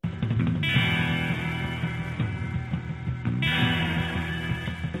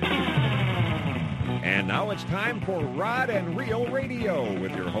And now it's time for Rod and Reel Radio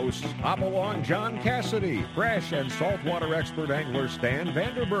with your hosts, Hopalong John Cassidy, fresh and saltwater expert angler Stan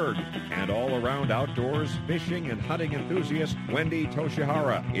Vanderberg, and all-around outdoors fishing and hunting enthusiast Wendy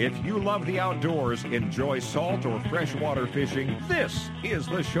Toshihara. If you love the outdoors, enjoy salt or freshwater fishing, this is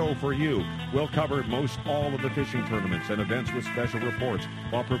the show for you. We'll cover most all of the fishing tournaments and events with special reports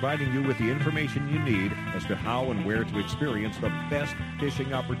while providing you with the information you need as to how and where to experience the best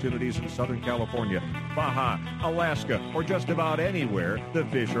fishing opportunities in Southern California, Baja, Alaska, or just about anywhere the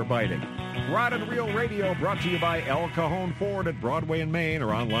fish are biting. Rod and Reel Radio brought to you by El Cajon Ford at Broadway in Maine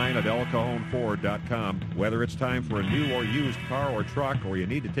or online at elcajonford.com. Whether it's time for a new or used car or truck, or you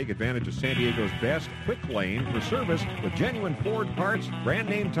need to take advantage of San Diego's best quick lane for service with genuine Ford parts, brand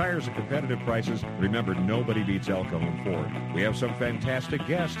name tires, and competitive prices, remember, nobody beats El Cajon Ford. We have some fantastic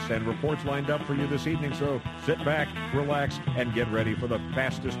guests and reports lined up for you this evening, so sit back, relax, and get ready for the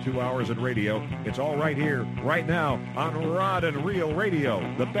fastest 2 hours in radio. It's all right here, right now, on Rod and Reel Radio,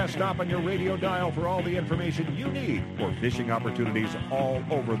 the best stop on your radio dial for all the information you need for fishing opportunities all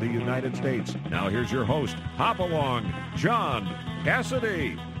over the United States. Now here's your host, Hopalong John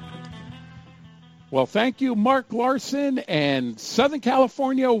Cassidy. Well, thank you, Mark Larson, and Southern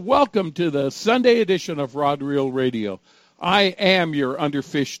California. Welcome to the Sunday edition of Rod and Reel Radio. I am your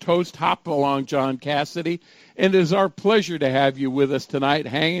underfished host, Hopalong John Cassidy, and it is our pleasure to have you with us tonight,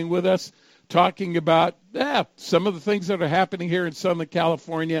 hanging with us, talking about some of the things that are happening here in Southern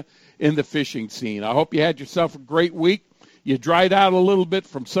California in the fishing scene. I hope you had yourself a great week. You dried out a little bit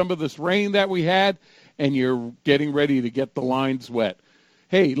from some of this rain that we had, and you're getting ready to get the lines wet.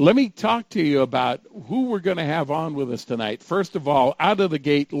 Hey, let me talk to you about who we're going to have on with us tonight. First of all, out of the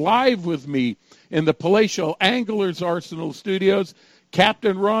gate, live with me in the Palatial Anglers Arsenal Studios,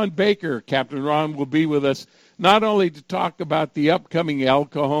 Captain Ron Baker. Captain Ron will be with us not only to talk about the upcoming El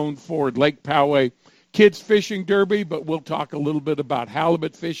Cajon Ford Lake Poway Kids Fishing Derby, but we'll talk a little bit about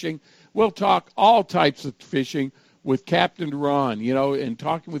halibut fishing. We'll talk all types of fishing with Captain Ron. You know, in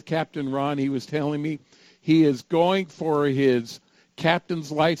talking with Captain Ron, he was telling me he is going for his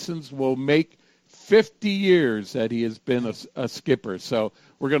captain's license. Will make 50 years that he has been a skipper. So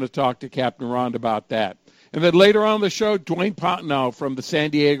we're going to talk to Captain Ron about that. And then later on in the show, Dwayne Pontenau from the San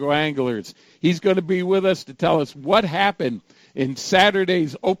Diego Anglers. He's going to be with us to tell us what happened in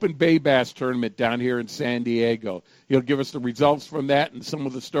Saturday's Open Bay Bass Tournament down here in San Diego. He'll give us the results from that and some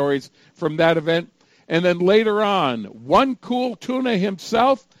of the stories from that event. And then later on, one cool tuna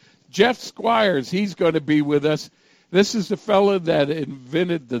himself, Jeff Squires, he's going to be with us. This is the fellow that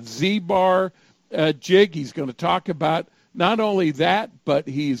invented the Z-Bar jig. He's going to talk about not only that, but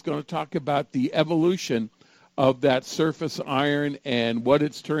he's going to talk about the evolution of that surface iron and what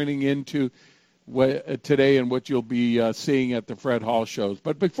it's turning into today and what you'll be seeing at the Fred Hall shows.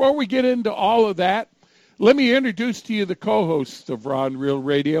 But before we get into all of that, let me introduce to you the co-host of Rod and Reel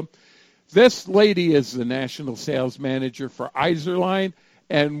Radio. This lady is the national sales manager for Izorline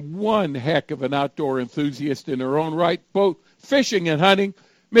and one heck of an outdoor enthusiast in her own right, both fishing and hunting,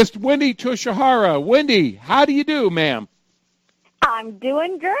 Miss Wendy Toshihara. Wendy, how do you do, ma'am? I'm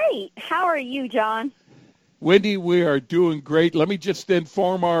doing great. How are you, John? Wendy, we are doing great. Let me just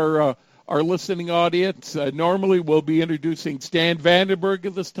inform our listening audience. Normally we'll be introducing Stan Vanderberg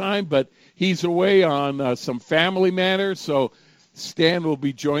at this time, but he's away on some family matters, so Stan will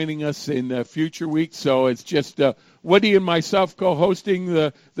be joining us in future weeks. So it's just Wendy and myself co-hosting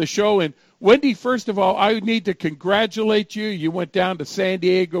the show. And Wendy, first of all, I need to congratulate you. You went down to San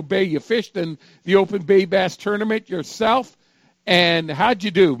Diego Bay. You fished in the Open Bay Bass Tournament yourself. And how'd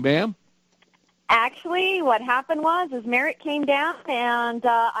you do, ma'am? Actually, what happened was Merritt came down, and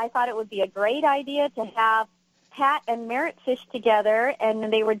I thought it would be a great idea to have Pat and Merritt fish together,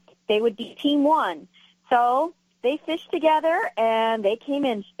 and they would be team one. So they fished together, and they came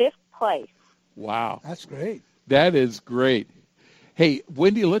in 5th place. Wow. That's great. That is great. Hey,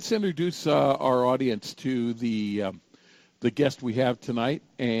 Wendy, let's introduce our audience to the guest we have tonight,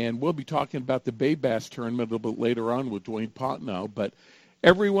 and we'll be talking about the Bay Bass Tournament a little bit later on with Dwayne Pontenau. But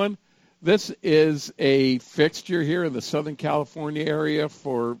everyone, this is a fixture here in the Southern California area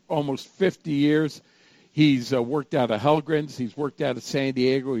for almost 50 years. He's worked out of Helgren's. He's worked out of San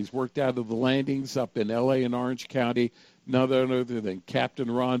Diego. He's worked out of the landings up in L.A. and Orange County. None other than Captain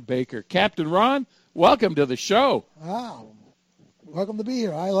Ron Baker. Captain Ron, welcome to the show. Wow. Welcome to be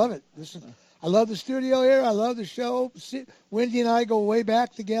here. I love it. I love the studio here. I love the show. Wendy and I go way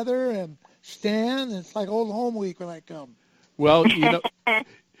back together, and Stan. It's like old home week when I come. Well, you know,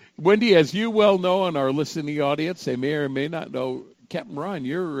 Wendy, as you well know, and our listening audience, they may or may not know, Captain Ron,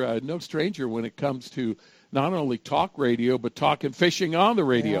 you're no stranger when it comes to not only talk radio, but talking fishing on the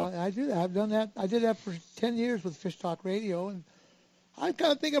radio. Yeah, I do that. I've done that. I did that for 10 years with Fish Talk Radio, and I'm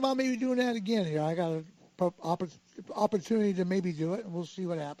kind of thinking about maybe doing that again here. I got an opportunity to maybe do it, and we'll see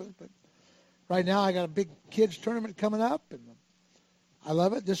what happens. But right now, I got a big kids tournament coming up, and I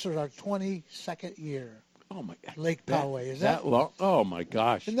love it. This is our 22nd year. Oh, my God. Lake Poway. Is that long? Oh, my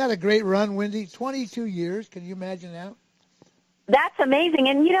gosh. Isn't that a great run, Wendy? 22 years. Can you imagine that? That's amazing.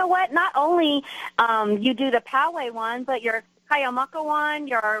 And you know what? Not only you do the Poway one, but your Kayamaka one,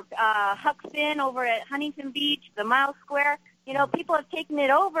 your Huck Finn over at Huntington Beach, the Mile Square. You know, people have taken it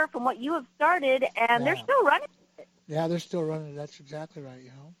over from what you have started, and they're still running it. Yeah, they're still running it. That's exactly right,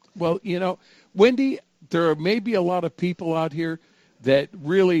 you know. Well, you know, Wendy, there may be a lot of people out here that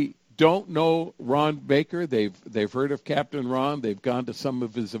really don't know Ron Baker. They've heard of Captain Ron. They've gone to some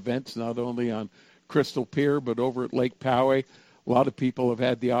of his events, not only on Crystal Pier, but over at Lake Poway. A lot of people have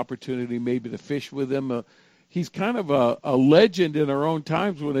had the opportunity maybe to fish with him. He's kind of a legend in our own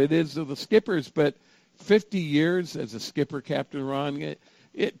times when it is to the skippers, but 50 years as a skipper, Captain Ron,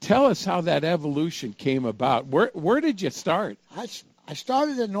 tell us how that evolution came about. Where did you start? I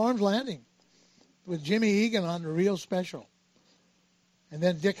started at Norm's Landing with Jimmy Egan on the Real Special. And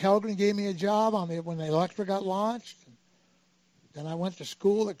then Dick Helgren gave me a job when the Electra got launched. Then I went to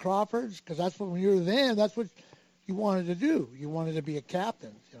school at Crawford's because that's what, when you were there, that's what you wanted to do. You wanted to be a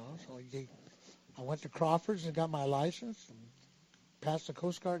captain, you know. So I went to Crawford's and got my license and passed the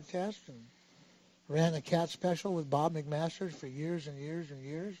Coast Guard test and ran the Cat Special with Bob McMasters for years and years and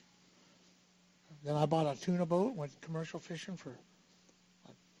years. Then I bought a tuna boat, went commercial fishing for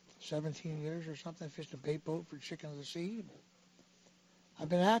 17 years or something, fished a bait boat for Chicken of the Sea. I've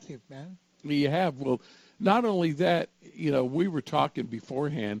been active, man. You have. Well, not only that, you know, we were talking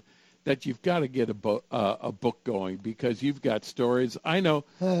beforehand that you've got to get a book going because you've got stories. I know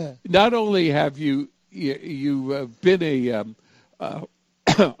not only have you been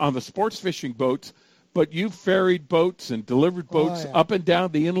on the sports fishing boats, but you've ferried boats and delivered boats up and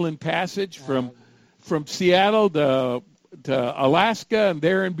down the Inland Passage from Seattle to Alaska and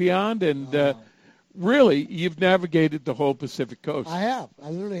there and beyond. And really, you've navigated the whole Pacific coast. I have.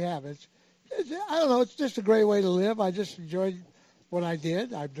 I literally have. It's I don't know. It's just a great way to live. I just enjoyed what I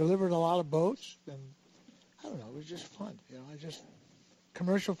did. I've delivered a lot of boats, and I don't know. It was just fun. You know, I just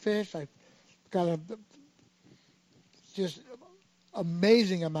commercial fish. I got a just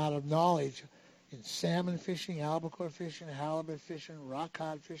amazing amount of knowledge in salmon fishing, albacore fishing, halibut fishing, rock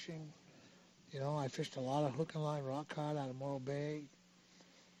cod fishing. You know, I fished a lot of hook and line rock cod out of Morro Bay.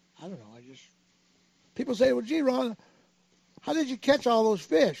 I don't know. People say, well, gee, Ron, how did you catch all those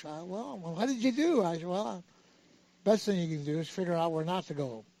fish? Well, how did you do? I said, well, best thing you can do is figure out where not to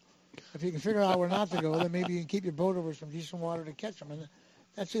go. If you can figure out where not to go, then maybe you can keep your boat over some decent water to catch them. And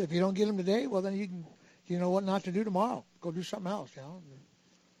that's it. If you don't get them today, well, then you know what not to do tomorrow. Go do something else, you know.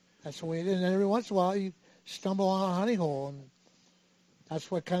 That's the way it is. And then every once in a while, you stumble on a honey hole. And that's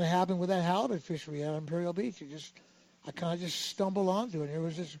what kind of happened with that halibut fishery at Imperial Beach. I kind of just stumbled onto it. There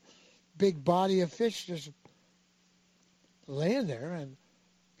was this big body of fish just laying there. And,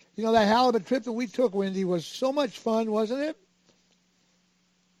 you know, that halibut trip that we took, Wendy, was so much fun, wasn't it?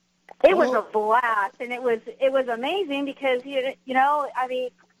 It was a blast, and it was amazing because, you know, I mean,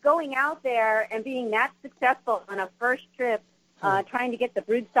 going out there and being that successful on a first trip, trying to get the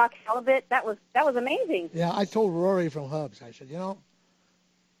broodstock halibut, that was amazing. Yeah, I told Rory from Hubs, I said, you know,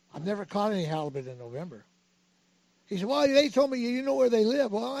 I've never caught any halibut in November. He said, well, they told me you know where they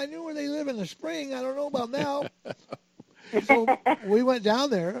live. Well, I knew where they live in the spring. I don't know about now. So we went down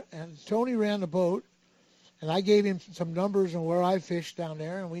there, and Tony ran the boat, and I gave him some numbers on where I fished down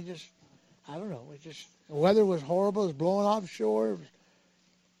there, and the weather was horrible. It was blowing offshore.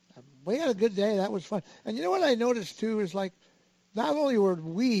 We had a good day. That was fun. And you know what I noticed, too, is like not only were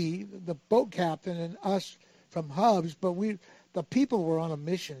we, the boat captain and us from Hubs, but the people were on a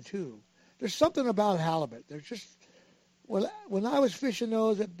mission, too. There's something about halibut. There's just, when I was fishing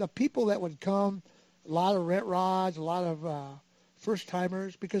those, the people that would come, a lot of rent rods, a lot of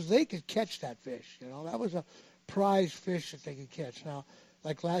first-timers, because they could catch that fish. You know, that was a prize fish that they could catch. Now,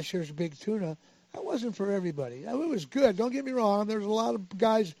 like last year's big tuna, that wasn't for everybody. It was good. Don't get me wrong. There's a lot of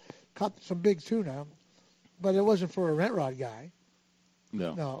guys caught some big tuna, but it wasn't for a rent rod guy.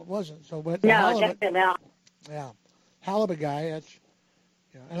 No, it wasn't. So, but definitely not. Yeah, halibut guy. That's.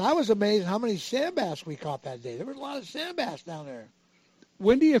 Yeah. And I was amazed how many sand bass we caught that day. There was a lot of sand bass down there.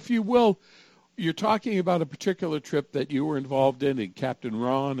 Wendy, if you will, you're talking about a particular trip that you were involved in Captain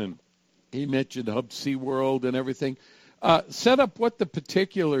Ron, and he mentioned Hub SeaWorld and everything. Set up what the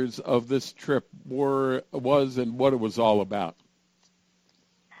particulars of this trip was and what it was all about.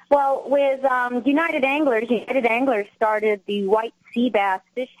 Well, with United Anglers started the White Sea Bass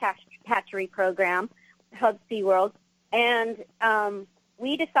Fish Hatchery Program, Hub SeaWorld, and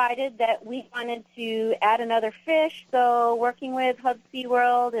we decided that we wanted to add another fish. So working with Hub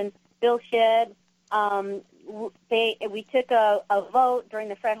SeaWorld and Bill Shedd, we took a vote during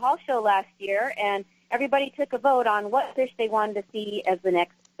the Fred Hall Show last year, and everybody took a vote on what fish they wanted to see as the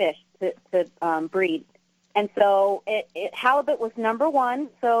next fish to breed. And so halibut was number one,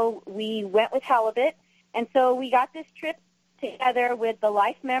 so we went with halibut. And so we got this trip together with the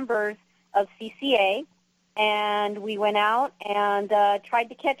life members of CCA, and we went out and tried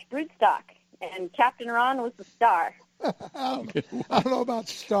to catch broodstock. And Captain Ron was the star. I don't know about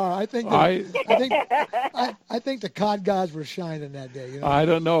star. I think the cod gods were shining that day. You know? I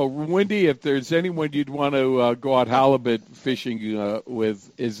don't know, Wendy. If there's anyone you'd want to go out halibut fishing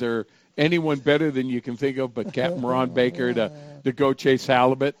with, is there anyone better than you can think of but Captain Ron Baker to go chase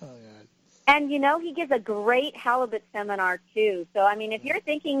halibut? Oh, yeah. And, he gives a great halibut seminar, too. So, I mean, if you're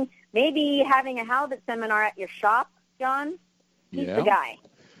thinking maybe having a halibut seminar at your shop, John, he's the guy.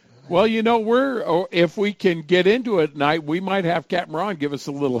 Well, if we can get into it tonight, we might have Captain Ron give us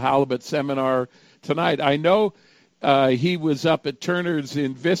a little halibut seminar tonight. I know he was up at Turner's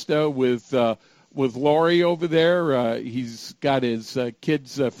in Vista with Lori over there. He's got his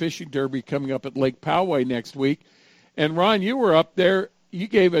kids' fishing derby coming up at Lake Poway next week. And, Ron, you were up there. You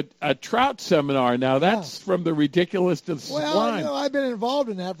gave a trout seminar. Now, that's from the ridiculous to the sublime. Well, I've been involved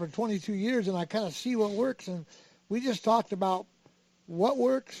in that for 22 years, and I kind of see what works. And we just talked about what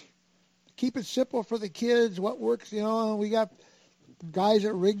works, keep it simple for the kids, what works, and we got guys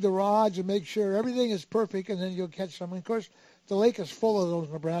that rig the rods and make sure everything is perfect, and then you'll catch some. And, of course, the lake is full of those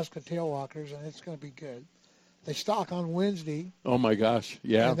Nebraska tailwalkers, and it's going to be good. They stock on Wednesday. Oh, my gosh,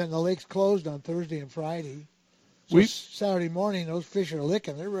 yeah. And then the lake's closed on Thursday and Friday. So Saturday morning, those fish are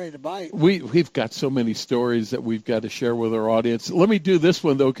licking. They're ready to bite. We've got so many stories that we've got to share with our audience. Let me do this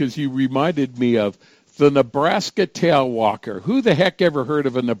one, though, because you reminded me of the Nebraska tailwalker. Who the heck ever heard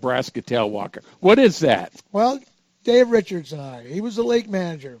of a Nebraska tailwalker? What is that? Well, Dave Richards and I. He was the lake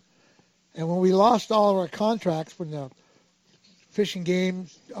manager. And when we lost all of our contracts from the fishing game,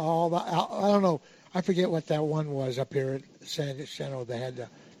 I don't know. I forget what that one was up here at San Jacinto. They had the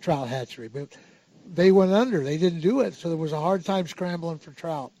trout hatchery. But they went under. They didn't do it. So there was a hard time scrambling for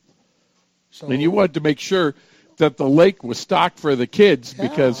trout. And you wanted to make sure that the lake was stocked for the kids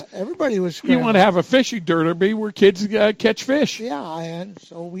because everybody was scrambling. You want to have a fishing derby where kids catch fish. Yeah, and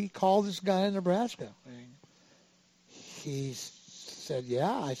so we called this guy in Nebraska. He said,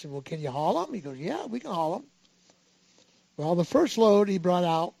 yeah. I said, well, can you haul them? He goes, yeah, we can haul them. Well, the first load he brought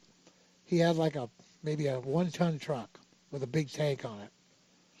out, he had like maybe a 1-ton truck with a big tank on it.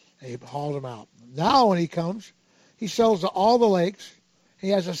 And he hauled them out. Now when he comes, he sells to all the lakes. He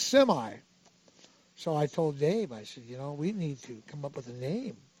has a semi. So I told Dave, I said, we need to come up with a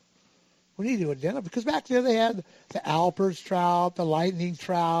name. We need to identify. Because back there they had the Alpers trout, the lightning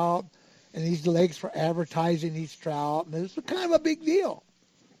trout, and these lakes for advertising these trout. And it was kind of a big deal.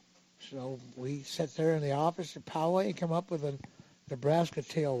 So we sat there in the office at Poway and come up with a Nebraska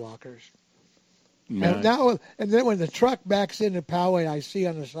tailwalkers. Nice. And then when the truck backs into Poway, I see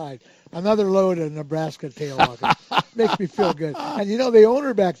on the side another load of Nebraska tailwalkers. Makes me feel good. And the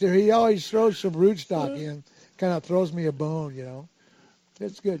owner back there, he always throws some rootstock in, kind of throws me a bone.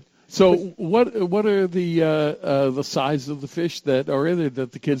 It's good. So what are the size of the fish that are in there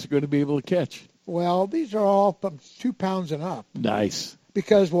that the kids are going to be able to catch? Well, these are all from 2 pounds and up. Nice.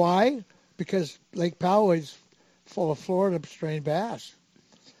 Because why? Because Lake Poway's full of Florida strain bass.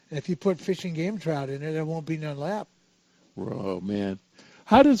 And if you put fishing game trout in there won't be none left. Oh, man.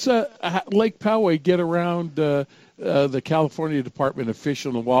 How does Lake Poway get around the California Department of Fish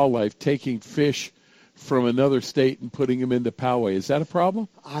and Wildlife taking fish from another state and putting them into Poway? Is that a problem?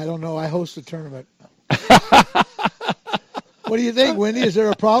 I don't know. I host the tournament. What do you think, Wendy? Is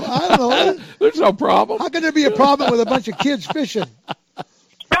there a problem? I don't know. There's no problem. How can there be a problem with a bunch of kids fishing?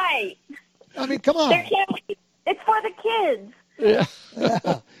 Right. I mean, come on. There can't be. It's for the kids.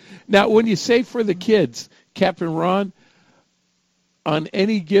 Yeah. Now, when you say for the kids, Captain Ron, on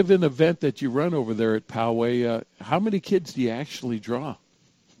any given event that you run over there at Poway, how many kids do you actually draw?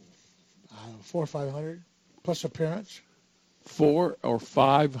 400 or 500 plus appearance. 400 or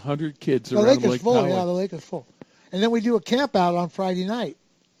 500 kids around Lake Poway. The lake is full. Yeah, the lake is full. And then we do a camp out on Friday night.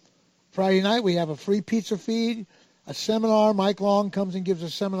 Friday night we have a free pizza feed, a seminar. Mike Long comes and gives a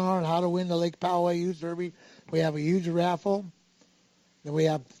seminar on how to win the Lake Poway Youth Derby. We have a huge raffle. Then we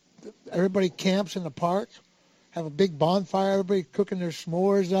have everybody camps in the park, have a big bonfire, everybody cooking their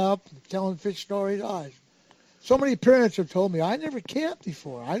s'mores up, telling fish stories. Oh, So many parents have told me, I never camped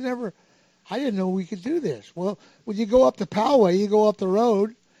before. I didn't know we could do this. Well, when you go up the Poway, you go up the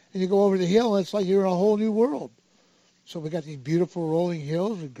road, and you go over the hill, and it's like you're in a whole new world. So we got these beautiful rolling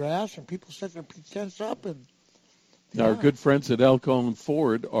hills with grass, and people set their tents up. And Our good friends at El Cajon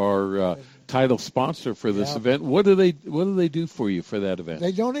Ford are title sponsor for this event. What do they do for you for that event?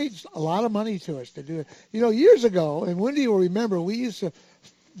 They donate a lot of money to us to do it. You know, years ago, and Wendy will remember, we used to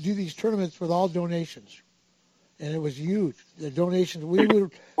do these tournaments with all donations, and it was huge. The donations, we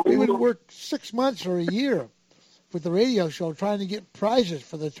would work 6 months or a year with the radio show trying to get prizes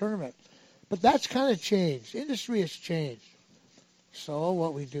for the tournament. But that's kind of changed. Industry has changed. So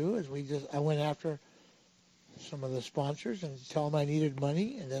what we do is I went after some of the sponsors and tell them I needed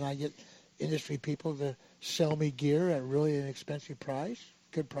money, and then I get industry people to sell me gear at really an expensive price,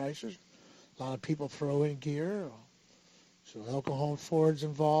 good prices. A lot of people throw in gear. So El Cajon Ford's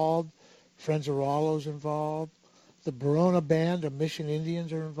involved, Friends of Rollo's involved, the Barona Band of Mission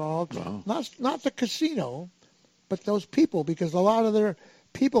Indians are involved. Wow. Not the casino, but those people, because a lot of their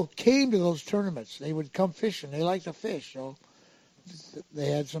people came to those tournaments. They would come fishing. They like to fish, so they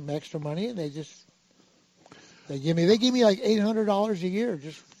had some extra money, and they gave me like $800 a year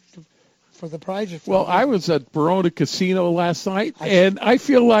just for the prizes. Well, I was at Barona Casino last night, and I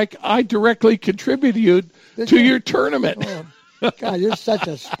feel like I directly contributed to your tournament. Oh, God, you're such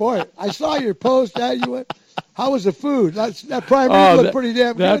a sport. I saw your post. You went, how was the food? That prime rib looked pretty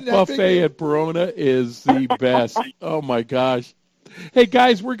damn good. That buffet at Barona is the best. Oh, my gosh. Hey,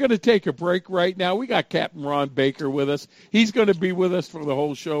 guys, we're going to take a break right now. We got Captain Ron Baker with us. He's going to be with us for the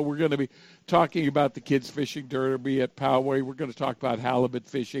whole show. We're going to be talking about the kids fishing derby at Poway. We're going to talk about halibut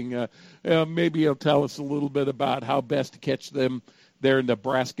fishing. Maybe he'll tell us a little bit about how best to catch them there in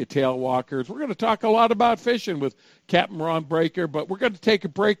Nebraska tailwalkers. We're going to talk a lot about fishing with Captain Ron Baker, but we're going to take a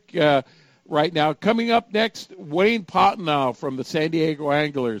break right now. Coming up next, Wayne Pottenau from the San Diego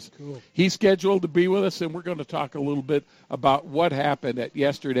Anglers. Cool. He's scheduled to be with us, and we're going to talk a little bit about what happened at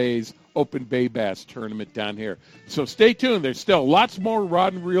yesterday's Open Bay Bass tournament down here. So stay tuned. There's still lots more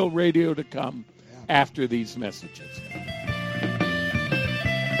Rod and Reel Radio to come after these messages.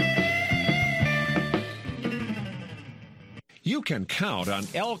 You can count on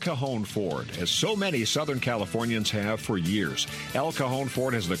El Cajon Ford, as so many Southern Californians have for years. El Cajon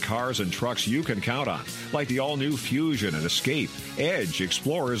Ford has the cars and trucks you can count on, like the all-new Fusion and Escape, Edge,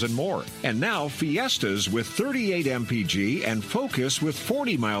 Explorers, and more. And now Fiestas with 38 mpg and Focus with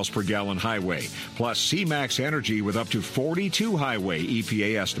 40 miles per gallon highway, plus C-Max Energy with up to 42 highway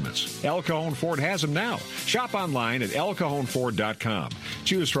EPA estimates. El Cajon Ford has them now. Shop online at elcajonford.com.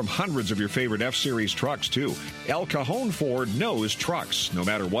 Choose from hundreds of your favorite F-Series trucks, too. El Cajon Ford knows trucks, no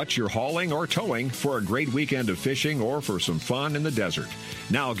matter what you're hauling or towing, for a great weekend of fishing or for some fun in the desert.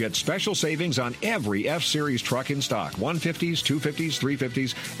 Now get special savings on every F-Series truck in stock, 150s, 250s,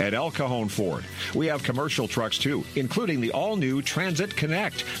 350s at El Cajon Ford. We have commercial trucks too, including the all-new Transit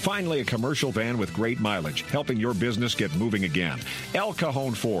Connect. Finally, a commercial van with great mileage, helping your business get moving again. El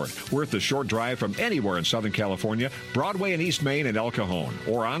Cajon Ford, worth the short drive from anywhere in Southern California, Broadway and East Main at El Cajon,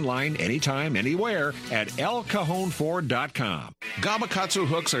 or online anytime, anywhere at elcajonford.com. Gamakatsu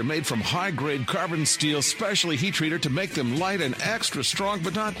hooks are made from high-grade carbon steel specially heat treated to make them light and extra strong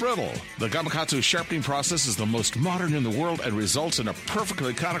but not brittle. The Gamakatsu sharpening process is the most modern in the world and results in a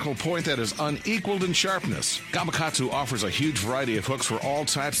perfectly conical point that is unequaled in sharpness. Gamakatsu offers a huge variety of hooks for all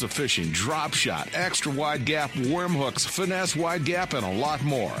types of fishing: drop shot, extra wide gap, worm hooks, finesse wide gap, and a lot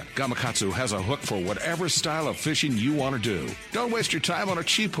more. Gamakatsu has a hook for whatever style of fishing you want to do. Don't waste your time on a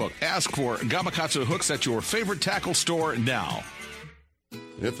cheap hook. Ask for Gamakatsu hooks at your favorite tackle store now.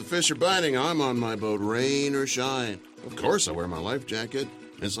 If the fish are biting, I'm on my boat, rain or shine. Of course, I wear my life jacket.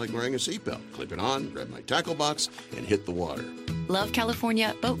 It's like wearing a seatbelt. Clip it on, grab my tackle box, and hit the water. Love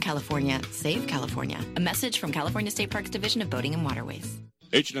California, boat California, save California. A message from California State Parks Division of Boating and Waterways.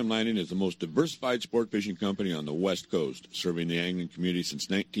 H&M Landing is the most diversified sport fishing company on the West Coast. Serving the angling community since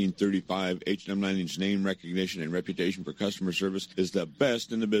 1935, H&M Landing's name recognition and reputation for customer service is the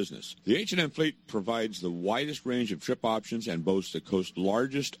best in the business. The H&M fleet provides the widest range of trip options and boasts the coast's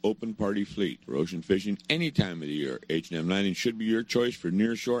largest open party fleet. For ocean fishing any time of the year, H&M Landing should be your choice for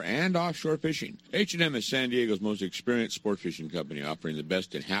nearshore and offshore fishing. H&M is San Diego's most experienced sport fishing company, offering the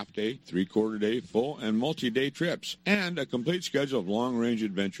best in half-day, three-quarter-day, full, and multi-day trips, and a complete schedule of long-range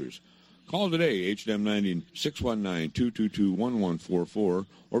adventures. Call today, H&M Landing, 619-222-1144,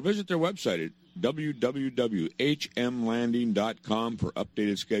 or visit their website at www.hmlanding.com for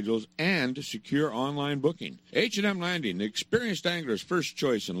updated schedules and secure online booking. H&M Landing, the experienced angler's first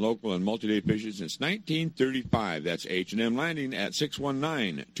choice in local and multi-day fishing since 1935. That's H&M Landing at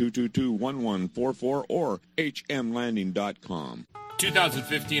 619-222-1144 or hmlanding.com.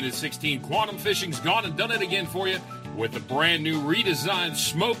 2015 and 16, Quantum Fishing's gone and done it again for you with the brand new redesigned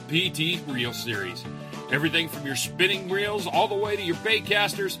Smoke PT Reel Series. Everything from your spinning reels all the way to your bait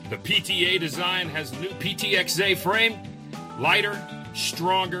casters, the PTA design has a new PTXA frame, lighter,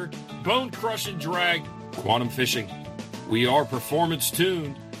 stronger, bone-crushing drag. Quantum Fishing. We are performance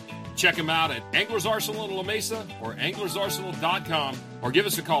tuned. Check them out at Anglers Arsenal in La Mesa or anglersarsenal.com or give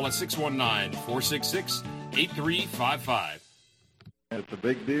us a call at 619-466-8355. It's a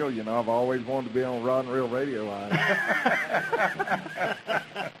big deal, you know. I've always wanted to be on Rod and Reel Radio. I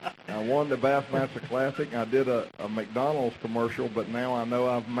won the Bassmaster Classic. I did a McDonald's commercial, but now I know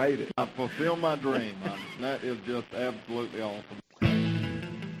I've made it. I fulfilled my dream. That is just absolutely awesome.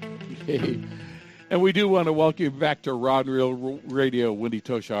 Hey. And we do want to welcome you back to Rod and Reel Radio. Wendy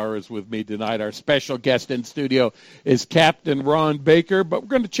Toshihara is with me tonight. Our special guest in studio is Captain Ron Baker. But we're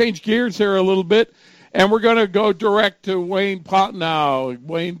going to change gears here a little bit, and we're going to go direct to Wayne Potnow.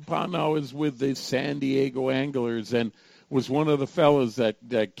 Wayne Potnow is with the San Diego Anglers and was one of the fellows that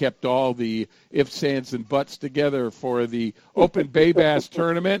kept all the ifs, ands, and buts together for the Open Bay Bass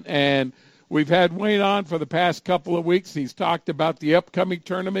Tournament. And we've had Wayne on for the past couple of weeks. He's talked about the upcoming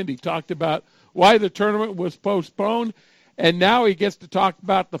tournament. He talked about why the tournament was postponed, and now he gets to talk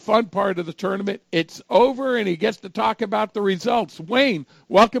about the fun part of the tournament. It's over, and he gets to talk about the results. Wayne,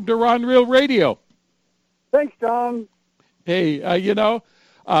 welcome to Rod and Reel Radio. Thanks, Tom. Hey, I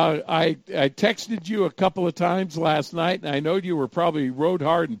texted you a couple of times last night, and I know you were probably rode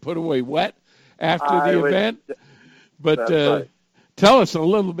hard and put away wet after the event. But right. Tell us a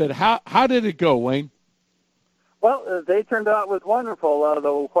little bit. How did it go, Wayne? Well, they turned out was wonderful.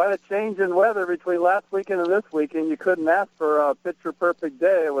 Though quite a change in weather between last weekend and this weekend. You couldn't ask for a picture-perfect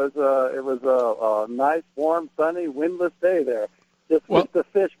day. It was a nice, warm, sunny, windless day there. Just with the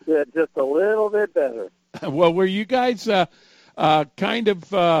fish bit just a little bit better. Well, were you guys kind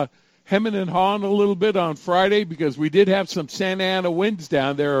of hemming and hawing a little bit on Friday because we did have some Santa Ana winds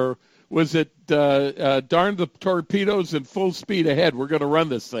down there? Or was it darn the torpedoes and full speed ahead? We're going to run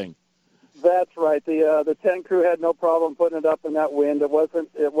this thing. That's right. The 10 crew had no problem putting it up in that wind. It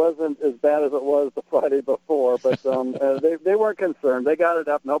wasn't as bad as it was the Friday before, but they weren't concerned. They got it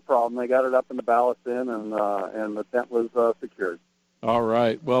up, no problem. They got it up in the ballast in, and the tent was secured. All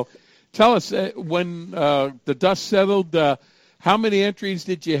right. Well, tell us when the dust settled. How many entries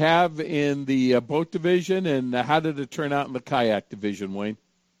did you have in the boat division, and how did it turn out in the kayak division, Wayne?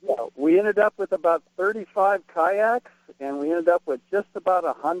 Yeah, we ended up with about 35 kayaks, and we ended up with just about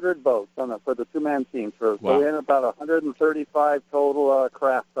 100 boats for the two-man team. So we ended about 135 total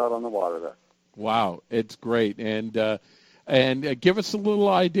crafts out on the water there. Wow, it's great. And give us a little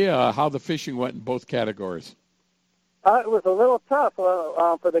idea how the fishing went in both categories. It was a little tough.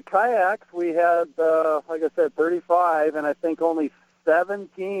 For the kayaks, we had, like I said, 35, and I think only 7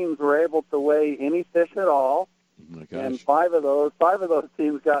 teams were able to weigh any fish at all. Oh my gosh. And five of those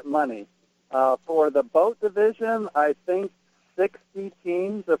teams got money. For the boat division, I think 60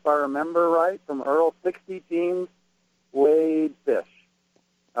 teams, if I remember right, from Earl, 60 teams weighed fish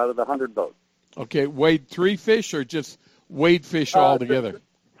out of the 100 boats. Okay, weighed 3 fish or just weighed fish altogether?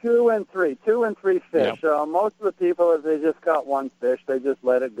 2 and 3 fish. Yep. Most of the people, if they just got 1 fish, they just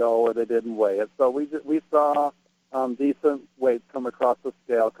let it go or they didn't weigh it. So we saw decent weights come across the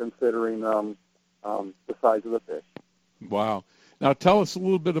scale considering the size of the fish. Wow. Now tell us a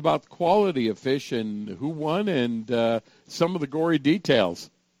little bit about the quality of fish and who won and some of the gory details.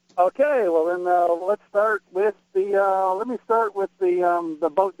 Okay, well then let's start with the. Let me start with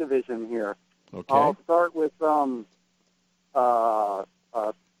the boat division here. Okay. I'll start with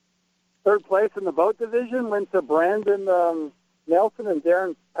third place in the boat division went to Brandon Nelson and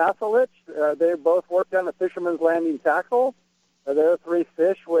Darren Paselich. They both worked on a Fisherman's Landing tackle. Their 3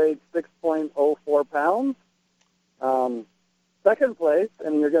 fish weighed 6.04 pounds. Second place,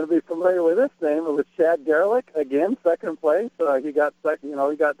 and you're going to be familiar with this name, it was Chad Gerlich, again, second place. He got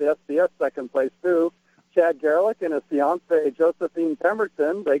the SBS second place, too. Chad Gerlich and his fiancée, Josephine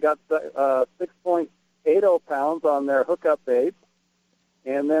Pemberton, they got 6.80 pounds on their hookup bait.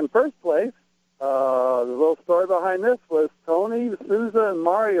 And then first place, the little story behind this was Tony Souza and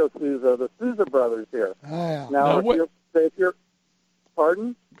Mario Souza, the Souza brothers here. Oh, yeah. Now if you're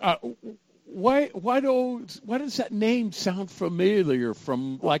pardon? Why does that name sound familiar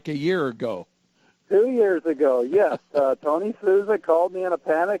from like a year ago? 2 years ago, yes. Tony Souza called me in a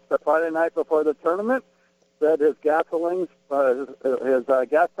panic the Friday night before the tournament, said his gas tank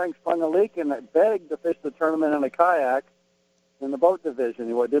sprung a leak, and begged to fish the tournament in a kayak in the boat division.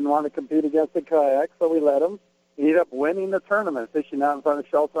 He didn't want to compete against the kayak, so we let him. He ended up winning the tournament, fishing out in front of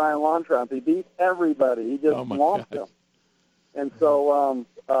Shelter Island Lawn Trap. He beat everybody. He just swamped them. And so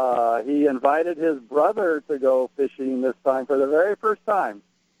he invited his brother to go fishing this time for the very first time.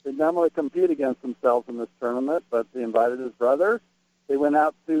 They normally compete against themselves in this tournament, but he invited his brother. They went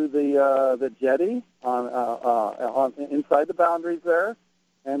out to the jetty on inside the boundaries there,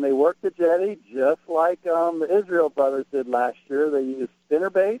 and they worked the jetty just like the Israel brothers did last year. They used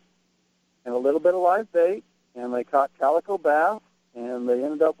spinnerbait and a little bit of live bait, and they caught calico bass, and they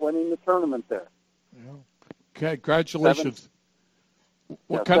ended up winning the tournament there. Okay, congratulations.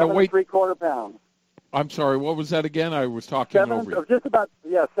 What kind 7 of weight? 3/4 pounds. I'm sorry, what was that again? I was talking over you. Just about,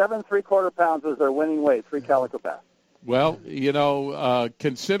 7 3/4 pounds is their winning weight, 3 calico bass. Well,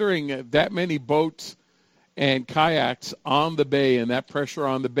 considering that many boats and kayaks on the bay and that pressure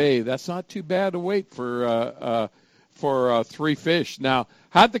on the bay, that's not too bad a weight for 3 fish. Now,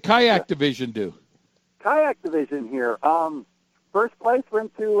 how'd the kayak division do? Kayak division here. First place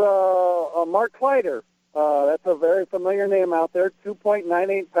went to Mark Kleider. That's a very familiar name out there,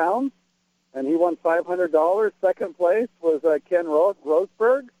 2.98 pounds, and he won $500. Second place was Ken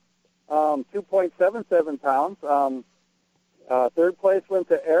Roseberg, 2.77 pounds. Third place went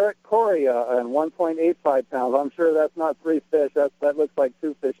to Eric Correa, and 1.85 pounds. I'm sure that's not 3 fish. That looks like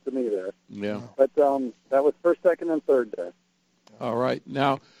 2 fish to me there. Yeah. But that was first, second, and third there. All right.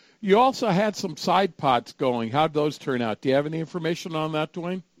 Now, you also had some side pots going. How'd those turn out? Do you have any information on that,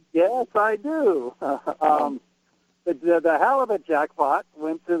 Dwayne? Yes, I do. The halibut jackpot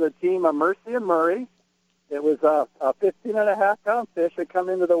went to the team of Mercy and Murray. It was a 15.5-pound fish that come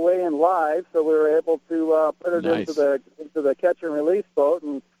into the weigh-in live, so we were able to put it into the catch and release boat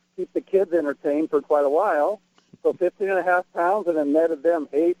and keep the kids entertained for quite a while. So 15.5 pounds, and it netted them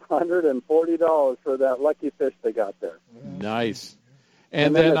 $840 for that lucky fish they got there. Nice.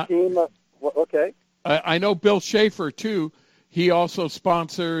 And then the team. Okay. I know Bill Schaefer too. He also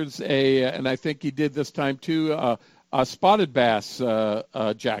sponsors and I think he did this time too, a spotted bass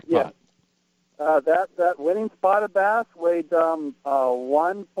jackpot. Yeah. That winning spotted bass weighed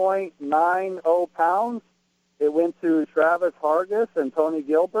 1.90 pounds. It went to Travis Hargis and Tony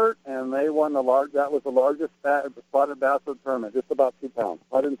Gilbert, and they won that was the largest spotted bass of the tournament, just about 2 pounds,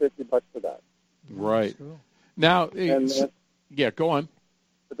 $150 for that. Right. Now, go on.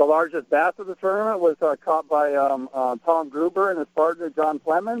 The largest bass of the tournament was caught by Tom Gruber and his partner John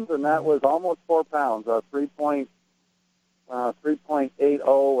Clemens, and that was almost 4 pounds, 3.80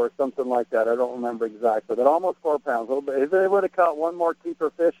 or something like that. I don't remember exactly, but almost 4 pounds. A little bit. If they would have caught one more keeper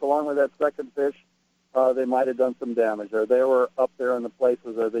fish along with that second fish, they might have done some damage. Or they were up there in the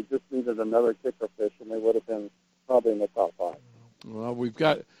places where they just needed another kicker fish, and they would have been probably in the top 5. Well, we've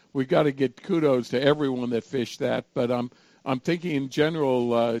got to get kudos to everyone that fished that, but I'm thinking in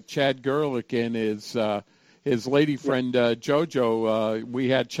general, Chad Gerlich and his lady friend JoJo. We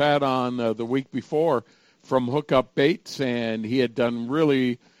had Chad on the week before from Hookup Baits, and he had done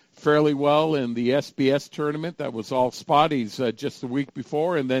really fairly well in the SBS tournament. That was all spotties just the week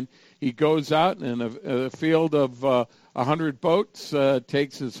before, and then he goes out in a field of 100 boats,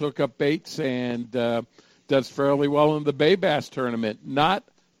 takes his Hookup Baits, and does fairly well in the Bay Bass tournament. Not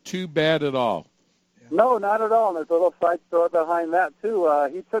too bad at all. No, not at all. And there's a little side story behind that, too.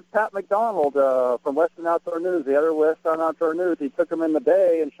 He took Pat McDonald from Western Outdoor News, the other Western Outdoor News. He took him in the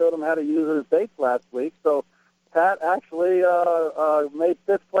bay and showed him how to use his baits last week. So Pat actually made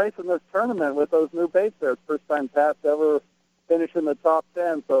 5th place in this tournament with those new baits there. It's the first time Pat's ever finished in the top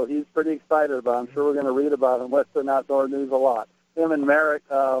 10, so he's pretty excited about it. I'm sure we're going to read about it in Western Outdoor News a lot. Him and Merrick,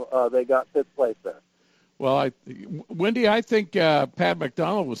 they got 5th place there. Well, Wendy, I think Pat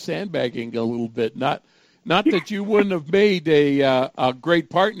McDonald was sandbagging a little bit. Not that you wouldn't have made a great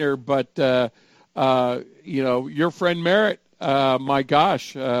partner, but your friend Merritt, my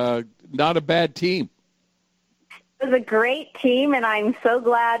gosh, not a bad team. It was a great team, and I'm so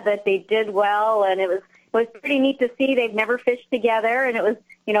glad that they did well. And it was pretty neat to see. They've never fished together, and it was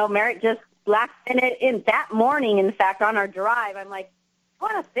Merritt just last minute in that morning. In fact, on our drive, I'm like,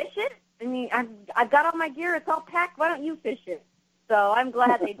 "Want to fish it? I mean, I've got all my gear. It's all packed. Why don't you fish it?" So I'm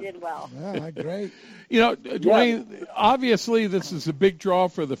glad they did well. Yeah, great. Dwayne, obviously this is a big draw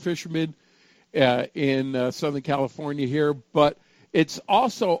for the fishermen in Southern California here, but it's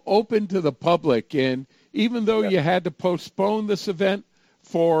also open to the public. And even though you had to postpone this event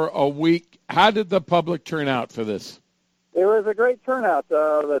for a week, how did the public turn out for this? It was a great turnout.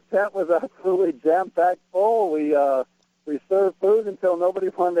 The tent was absolutely jam-packed full. We served food until nobody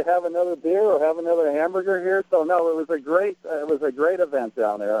wanted to have another beer or have another hamburger here. So no, it was a great event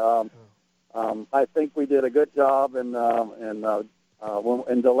down there. I think we did a good job in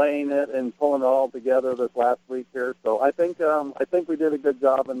delaying it and pulling it all together this last week here. So I think we did a good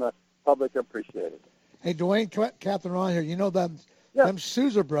job, and the public appreciated it. Hey, Dwayne, Captain Ron here. You know them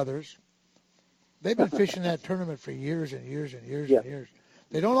Souza brothers. They've been fishing that tournament for years and years and years and years.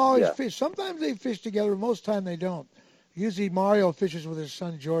 They don't always fish. Sometimes they fish together. Most time they don't. Usually Mario fishes with his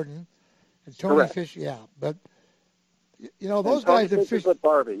son Jordan, and Tony fishes. Yeah, but you know those guys that fish with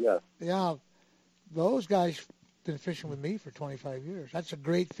Barbie. Yes. Yeah, those guys been fishing with me for 25 years. That's a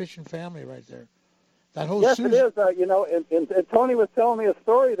great fishing family right there. That whole it is. You know, and Tony was telling me a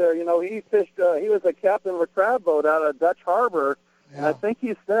story there. You know, he fished. He was a captain of a crab boat out of Dutch Harbor. Yeah. And I think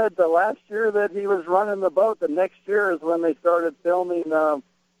he said the last year that he was running the boat, the next year is when they started filming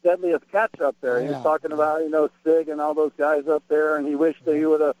Deadliest Catch up there. He was talking about, you know, Sig and all those guys up there, and he wished that he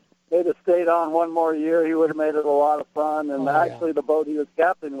would have stayed on one more year. He would have made it a lot of fun. And actually, the boat he was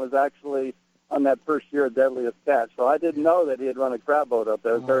captain was actually on that first year of Deadliest Catch. So I didn't know that he had run a crab boat up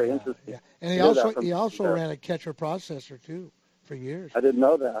there. It was very interesting. Yeah. And he also ran a catcher processor too for years. I didn't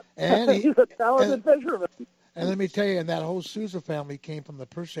know that. And he's a talented fisherman. And let me tell you, and that whole Souza family came from the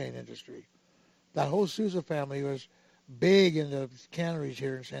purse seine industry. That whole Souza family was big in the canneries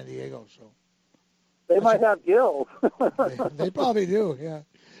here in San Diego. So they might have gills. they probably do, yeah.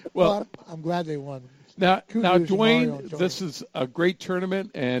 Well, I'm glad they won. Now, Dwayne, this is a great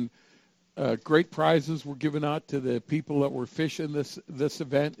tournament, and great prizes were given out to the people that were fishing this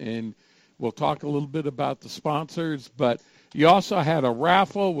event, and we'll talk a little bit about the sponsors. But you also had a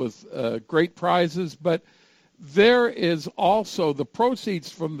raffle with great prizes, but there is also the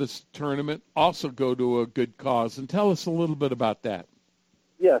proceeds from this tournament also go to a good cause. And tell us a little bit about that.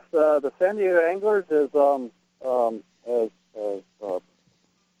 Yes, the San Diego Anglers is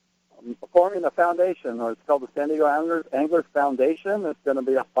forming a foundation, or it's called the San Diego Anglers Foundation. It's going to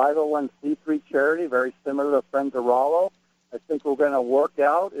be a 501c3 charity, very similar to Friends of Rollo. I think we're going to work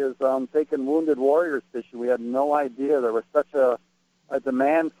out is taking wounded warriors fishing. We had no idea there was such a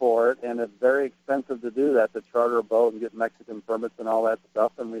demand for it, and it's very expensive to do that, to charter a boat and get Mexican permits and all that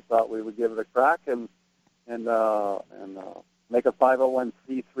stuff. And we thought we would give it a crack and make a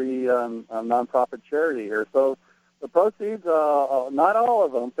 501c3 nonprofit charity here. So the proceeds, not all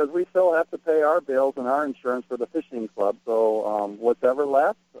of them, because we still have to pay our bills and our insurance for the fishing club. So whatever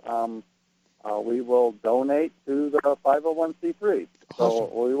left, we will donate to the 501c3. Awesome. So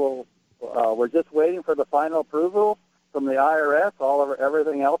we will. We're just waiting for the final approval from the IRS.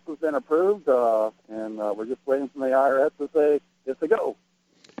 Everything else has been approved, and we're just waiting from the IRS to say it's a go.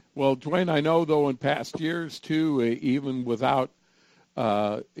 Well, Dwayne, I know, though, in past years, too, even without,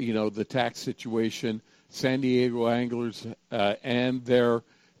 the tax situation, San Diego Anglers and their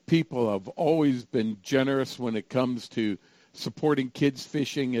people have always been generous when it comes to supporting kids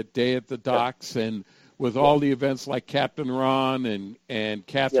fishing at Day at the Docks, and with all the events like Captain Ron and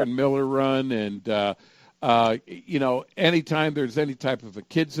Catherine Miller Run, and anytime there's any type of a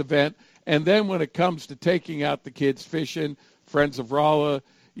kids event. And then when it comes to taking out the kids fishing, Friends of Rolla,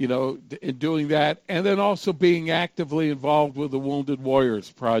 in doing that, and then also being actively involved with the Wounded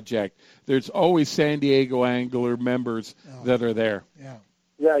Warriors Project. There's always San Diego Angler members that are there. Yeah.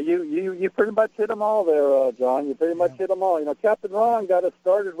 Yeah, you pretty much hit them all there, John. You pretty much hit them all. Captain Ron got us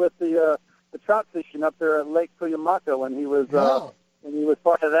started with the trout fishing up there at Lake Cuyamaca when he was and he was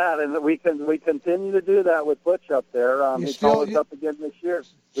part of that, and we continue to do that with Butch up there. He called us up again this year.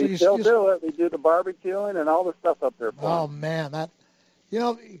 So we still do it. We do the barbecuing and all the stuff up there. Man, I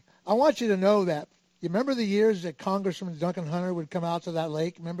want you to know that. You remember the years that Congressman Duncan Hunter would come out to that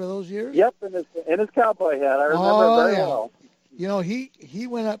lake? Remember those years? Yep, in his cowboy hat. I remember very well. He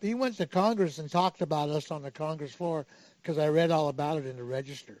went to Congress and talked about us on the Congress floor because I read all about it in the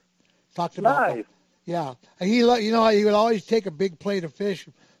Register. Talked about nice. Yeah, and he would always take a big plate of fish,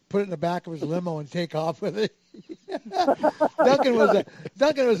 put it in the back of his limo, and take off with it. Duncan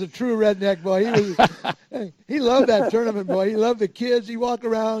was a true redneck boy. He loved that tournament, boy. He loved the kids. He walked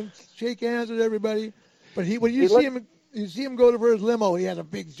around, shake hands with everybody. But when you see him go to his limo, he had a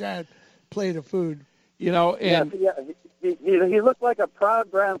big giant plate of food. He looked like a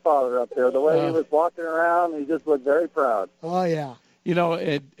proud grandfather up there. The way he was walking around, he just looked very proud. Oh yeah.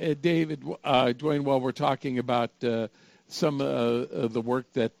 David, Dwayne, while we're talking about some of the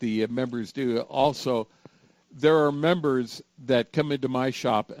work that the members do, also there are members that come into my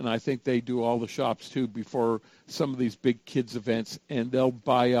shop, and I think they do all the shops too before some of these big kids events, and they'll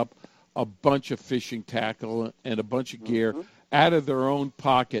buy up a bunch of fishing tackle and a bunch of gear out of their own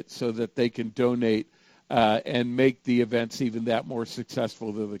pocket so that they can donate and make the events even that more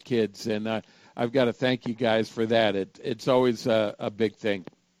successful to the kids. And I've got to thank you guys for that. It's always a big thing.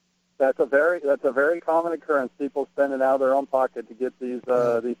 That's a very common occurrence. People spending out of their own pocket to get these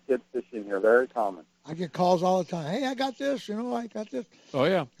kids fishing here. Very common. I get calls all the time. Hey, I got this. I got this. Oh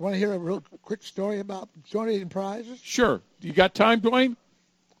yeah. You want to hear a real quick story about donating prizes? Sure. You got time, Dwayne?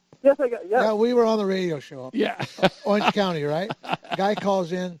 Yes, I got. Yeah. Yeah, we were on the radio show. Yeah. Orange County, right? Guy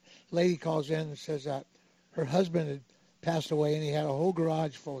calls in. Lady calls in and says that her husband had passed away and he had a whole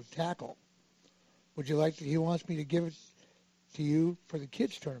garage full of tackle. Would you like to? He wants me to give it to you for the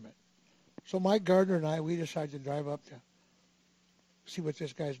kids tournament. So Mike Gardner and we decided to drive up to see what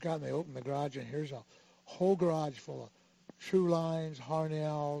this guy's got. And they opened the garage, and here's a whole garage full of True Lines,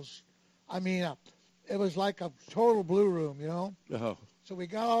 Harnells. I mean, it was like a total blue room, Oh. So we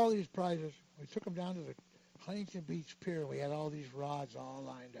got all these prizes. We took them down to the Huntington Beach Pier. We had all these rods all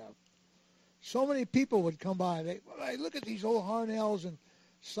lined up. So many people would come by. They look at these old Harnells and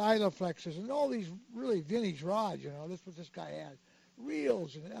Siloflexes and all these really vintage rods. That's what this guy had.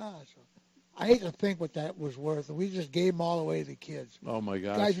 Reels and so. I hate to think what that was worth, and we just gave them all away to the kids. Oh, my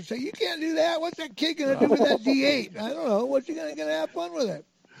gosh. Guys would say, you can't do that. What's that kid going to do with that D8? I don't know. What's he going to have fun with it?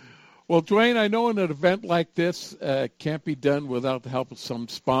 Well, Dwayne, I know an event like this can't be done without the help of some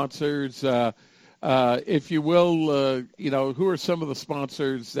sponsors. If you will, who are some of the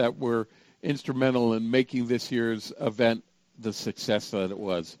sponsors that were instrumental in making this year's event the success that it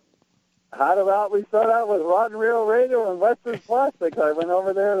was? We start out with Rod and Reel Radio and Western Plastics. I went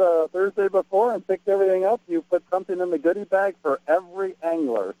over there the Thursday before and picked everything up. You put something in the goodie bag for every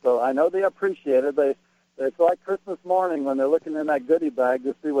angler. So I know they appreciate it. It's like Christmas morning when they're looking in that goodie bag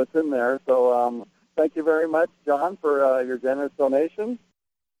to see what's in there. So thank you very much, John, for your generous donation.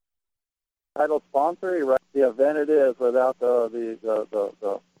 Title sponsor, the event it is without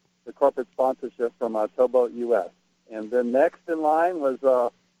the corporate sponsorship from Towboat US. And then next in line was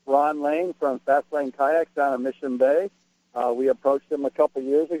Ron Lane from Fast Lane Kayaks down in Mission Bay. We approached him a couple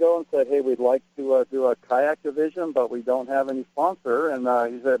years ago and said, hey, we'd like to do a kayak division, but we don't have any sponsor. And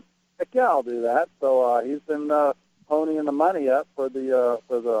he said, heck yeah, I'll do that. So he's been ponying the money up for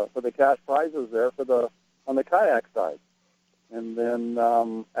the cash prizes there on the kayak side. And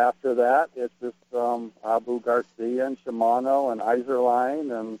then after that, it's just Abu Garcia and Shimano and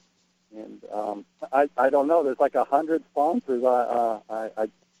Iserline and I don't know. There's like 100 sponsors.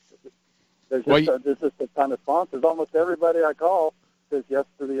 There's just a ton of sponsors. Almost everybody I call says yes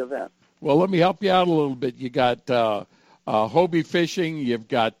to the event. Well, let me help you out a little bit. You got Hobie Fishing, you've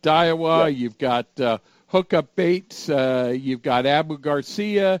got Daiwa, you've got Hookup Baits, you've got Abu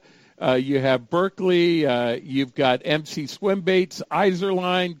Garcia, you have Berkeley, you've got MC Swim Baits,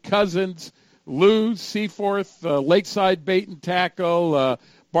 Iserline, Cousins, Lou's, Seaforth, Lakeside Bait and Tackle,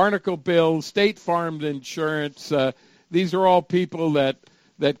 Barnacle Bill, State Farm Insurance. These are all people that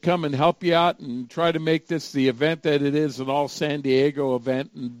come and help you out and try to make this the event that it is, an all San Diego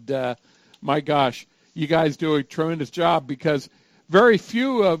event. And my gosh, you guys do a tremendous job because very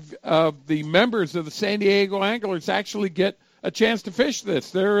few of the members of the San Diego Anglers actually get a chance to fish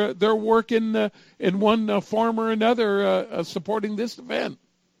this. They're working in one form or another supporting this event.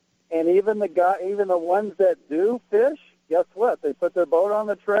 And even the ones that do fish, guess what? They put their boat on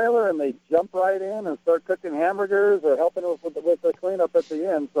the trailer and they jump right in and start cooking hamburgers or helping with the cleanup at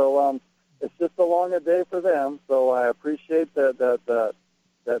the end. So it's just a long day for them. So I appreciate that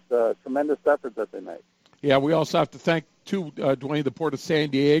tremendous effort that they make. Yeah, we also have to thank Dwayne, the Port of San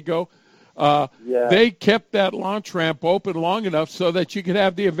Diego. They kept that launch ramp open long enough so that you could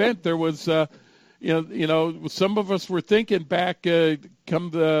have the event. There was, some of us were thinking back come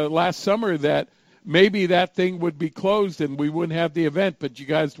the last summer that maybe that thing would be closed and we wouldn't have the event, but you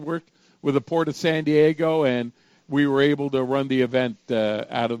guys worked with the Port of San Diego, and we were able to run the event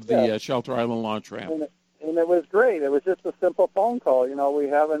out of the Shelter Island launch ramp. And it was great. It was just a simple phone call. We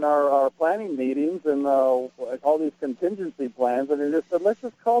have in our planning meetings and all these contingency plans, and they just said, let's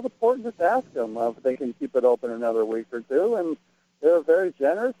just call the port and just ask them if they can keep it open another week or two. And they were very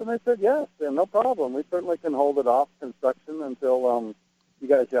generous, and they said, yes, and no problem. We certainly can hold it off construction until you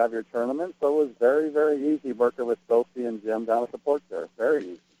guys have your tournament. So it was very, very easy working with Sophie and Jim down at the port there. Very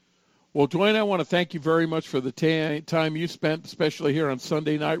easy. Well, Dwayne, I want to thank you very much for the time you spent, especially here on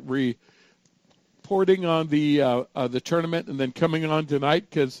Sunday night, reporting on the tournament and then coming on tonight,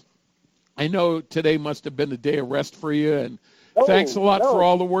 because I know today must have been a day of rest for you. And thanks a lot for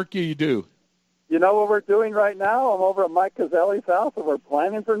all the work you do. You know what we're doing right now? I'm over at Mike Caselli's house, and we're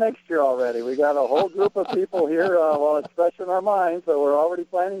planning for next year already. We got a whole group of people here while it's fresh in our minds, so we're already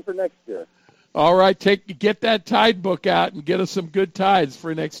planning for next year. All right, get that tide book out and get us some good tides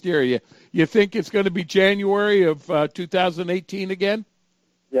for next year. You think it's going to be January of 2018 again?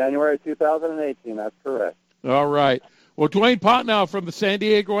 January 2018, that's correct. All right. Well, Dwayne Potnow from the San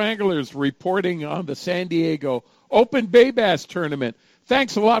Diego Anglers reporting on the San Diego Open Bay Bass Tournament.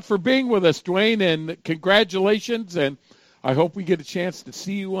 Thanks a lot for being with us, Dwayne, and congratulations, and I hope we get a chance to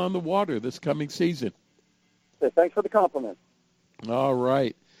see you on the water this coming season. Okay, thanks for the compliment. All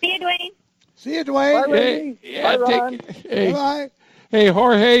right. See you, Dwayne. See you, Dwayne. Bye, Randy. Yeah, Bye, Ron. Bye. Hey,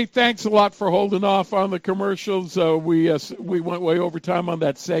 Jorge, thanks a lot for holding off on the commercials. We went way over time on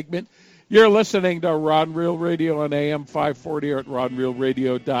that segment. You're listening to Rod and Reel Radio on AM 540 or at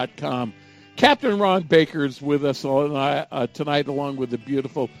rodandreelradio.com. Captain Ron Baker's with us tonight, along with the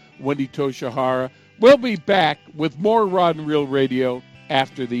beautiful Wendy Toshihara. We'll be back with more Rod and Reel Radio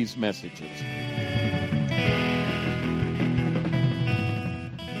after these messages.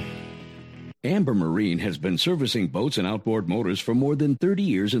 Amber Marine has been servicing boats and outboard motors for more than 30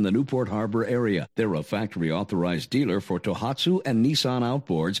 years in the Newport Harbor area. They're a factory-authorized dealer for Tohatsu and Nissan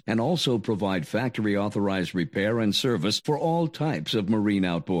outboards and also provide factory-authorized repair and service for all types of marine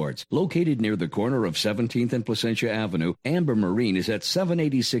outboards. Located near the corner of 17th and Placentia Avenue, Amber Marine is at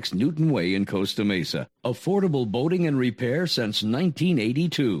 786 Newton Way in Costa Mesa. Affordable boating and repair since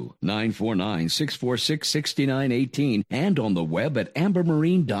 1982. 949-646-6918 and on the web at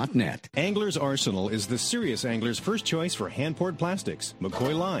ambermarine.net. Angler's Arsenal is the serious angler's first choice for hand-poured plastics,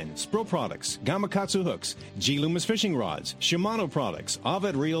 McCoy line, Spro products, Gamakatsu hooks, G Loomis fishing rods, Shimano products,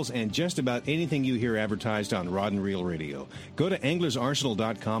 Ovid reels, and just about anything you hear advertised on Rod and Reel Radio. Go to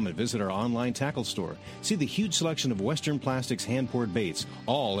anglersarsenal.com and visit our online tackle store. See the huge selection of Western Plastics hand-poured baits,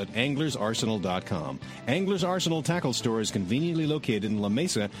 all at anglersarsenal.com. Angler's Arsenal Tackle Store is conveniently located in La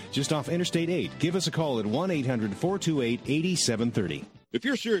Mesa, just off Interstate 8. Give us a call at 1-800-428-8730. If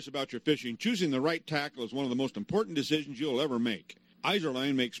you're serious about your fishing, choosing the right tackle is one of the most important decisions you'll ever make.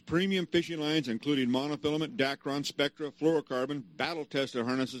 Izorline makes premium fishing lines including monofilament, Dacron, Spectra, fluorocarbon, battle-tested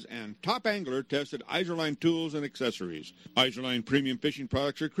harnesses, and top angler-tested Izorline tools and accessories. Izorline premium fishing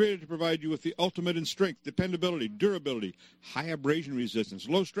products are created to provide you with the ultimate in strength, dependability, durability, high abrasion resistance,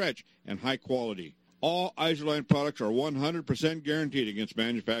 low stretch, and high quality. All Izorline products are 100% guaranteed against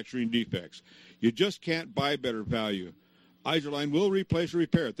manufacturing defects. You just can't buy better value. Izorline will replace or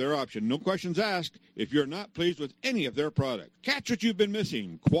repair at their option. No questions asked if you're not pleased with any of their products. Catch what you've been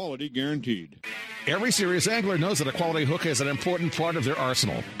missing. Quality guaranteed. Every serious angler knows that a quality hook is an important part of their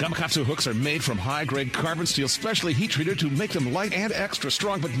arsenal. Gamakatsu hooks are made from high-grade carbon steel, specially heat-treated to make them light and extra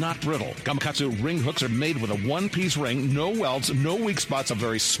strong but not brittle. Gamakatsu ring hooks are made with a one-piece ring, no welds, no weak spots, a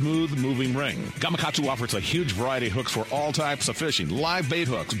very smooth-moving ring. Gamakatsu offers a huge variety of hooks for all types of fishing. Live bait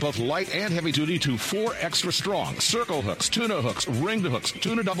hooks, both light and heavy-duty to 4 extra strong. Circle hooks, tuna hooks, ringed hooks,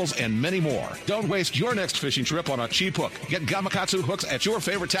 tuna doubles, and many more. Don't waste your next fishing trip on a cheap hook. Get Gamakatsu hooks at your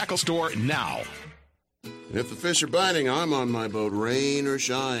favorite tackle store now. If the fish are biting, I'm on my boat, rain or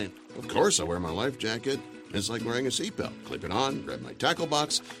shine. Of course, I wear my life jacket. It's like wearing a seatbelt. Clip it on, grab my tackle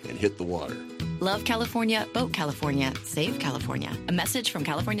box, and hit the water. Love California, Boat California, Save California. A message from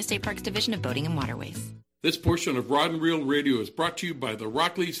California State Parks Division of Boating and Waterways. This portion of Rod and Reel Radio is brought to you by the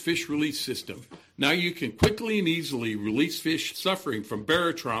Rockley's Fish Release System. Now you can quickly and easily release fish suffering from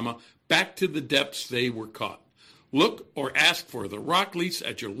barotrauma back to the depths they were caught. Look or ask for the Rockley's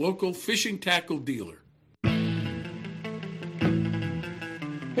at your local fishing tackle dealer.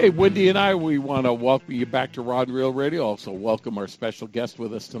 Hey, Wendy and we want to welcome you back to Rod and Reel Radio. Also welcome our special guest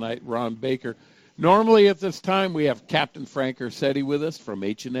with us tonight, Ron Baker. Normally at this time we have Captain Frank Ursetti with us from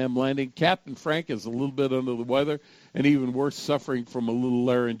H&M Landing. Captain Frank is a little bit under the weather and even worse, suffering from a little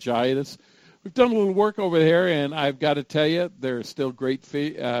laryngitis. We've done a little work over there, and I've got to tell you, there's still great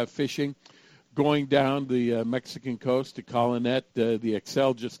fishing going down the Mexican coast to Colonet. The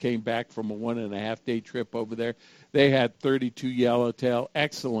Excel just came back from a 1.5-day trip over there. They had 32 yellowtail,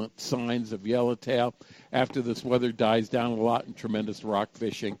 excellent signs of yellowtail after this weather dies down a lot, and tremendous rock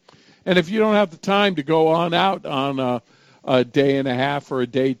fishing. And if you don't have the time to go on out on a day and a half or a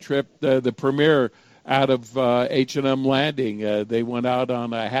day trip, the premier out of H&M Landing, they went out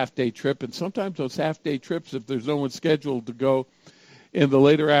on a half-day trip, and sometimes those half-day trips, if there's no one scheduled to go in the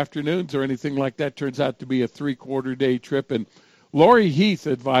later afternoons or anything like that, turns out to be a 3/4-day trip. And Lori Heath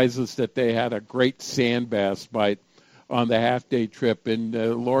advises that they had a great sand bass bite on the half-day trip, and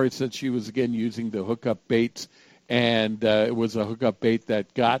Lori said she was, again, using the hookup baits, and it was a hookup bait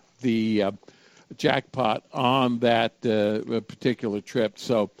that got the jackpot on that particular trip.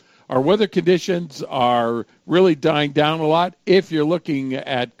 So our weather conditions are really dying down a lot. If you're looking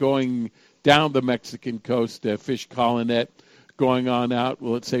at going down the Mexican coast, Fish Collinet, going on out,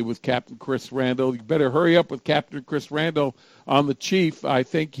 let's say, with Captain Chris Randall, you better hurry up with Captain Chris Randall on the Chief. I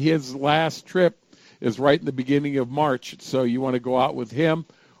think his last trip is right in the beginning of March, so you want to go out with him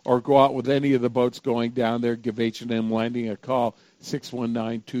or go out with any of the boats going down there. Give H&M Landing a call,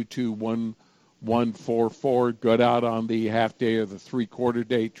 619-221-1144. Go out on the half-day or the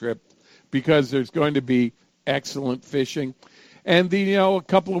three-quarter-day trip because there's going to be excellent fishing. And, a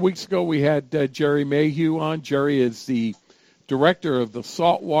couple of weeks ago we had Jerry Mayhew on. Jerry is the director of the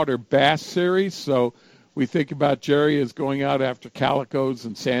Saltwater Bass Series, so we think about Jerry as going out after calicos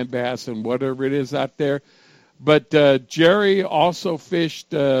and sand bass and whatever it is out there. But Jerry also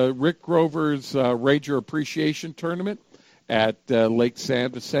fished Rick Grover's Ranger Appreciation Tournament at Lake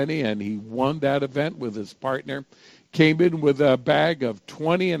San Vicente, and he won that event with his partner. Came in with a bag of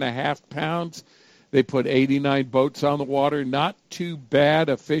 20.5 pounds. They put 89 boats on the water. Not too bad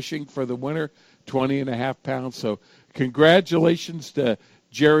a fishing for the winter, 20.5 pounds. So congratulations to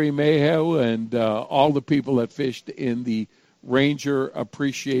Jerry Mayhew and all the people that fished in the Ranger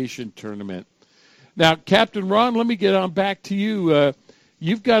Appreciation Tournament. Now, Captain Ron, let me get on back to you.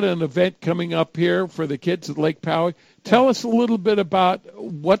 You've got an event coming up here for the kids at Lake Poway. Tell us a little bit about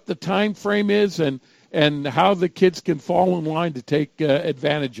what the time frame is and how the kids can fall in line to take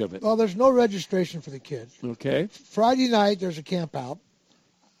advantage of it. Well, there's no registration for the kids. Okay. Friday night, there's a camp out.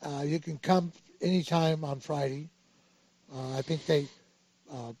 You can come anytime on Friday. I think they,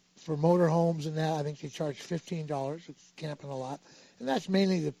 for motorhomes and that, I think they charge $15. It's camping a lot. And that's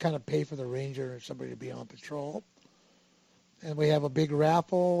mainly to kind of pay for the ranger and somebody to be on patrol. And we have a big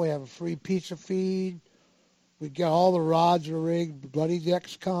raffle. We have a free pizza feed. We get all the rods are rigged. Bloody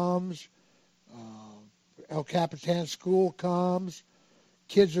Decks comes. El Capitan School comes.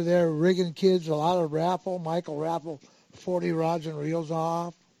 Kids are there rigging kids. A lot of raffle. Michael raffle 40 rods and reels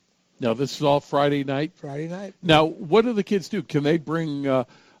off. Now, this is all Friday night? Friday night. Now, what do the kids do? Can they bring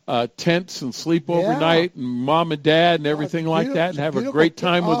tents and sleep overnight and mom and dad and everything like that and have a great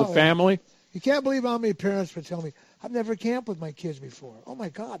time with the family? You can't believe how many parents would tell me, I've never camped with my kids before. Oh, my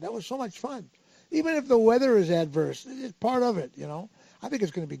God, that was so much fun. Even if the weather is adverse, it's part of it, I think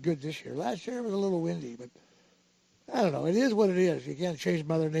it's going to be good this year. Last year it was a little windy, but I don't know. It is what it is. You can't change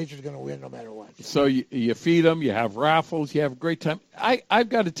Mother Nature's going to win no matter what. So you feed them, you have raffles, you have a great time. I've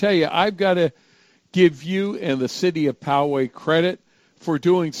got to tell you, I've got to give you and the city of Poway credit for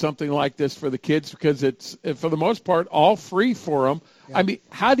doing something like this for the kids because it's, for the most part, all free for them. Yeah. I mean,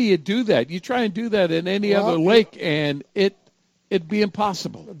 how do you do that? You try and do that in any other lake, and it'd be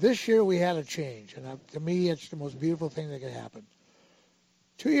impossible. This year we had a change, and to me it's the most beautiful thing that could happen.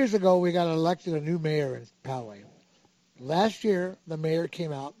 2 years ago, we got elected a new mayor in Poway. Last year, the mayor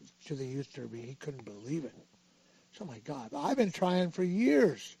came out to the youth derby. He couldn't believe it. So, my God, I've been trying for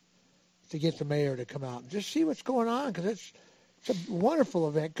years to get the mayor to come out and just see what's going on because it's a wonderful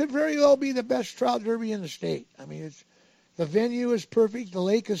event. Could very well be the best trout derby in the state. I mean, the venue is perfect. The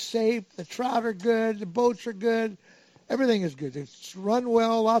lake is safe. The trout are good. The boats are good. Everything is good. It's run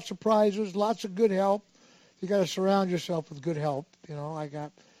well, lots of prizes, lots of good help. You got to surround yourself with good help. I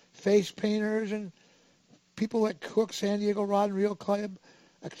got face painters and people at Cook, San Diego Rod and Reel Club,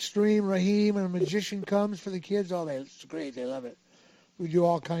 Extreme Raheem, and a magician comes for the kids. Oh, it's great. They love it. We do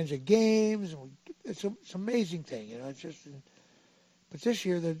all kinds of games. And it's an amazing thing. It's just. But this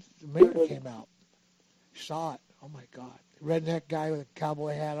year the mayor came out. Saw it. Oh my God. Redneck guy with a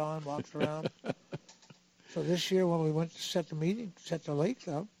cowboy hat on walks around. So this year when we went to set the lake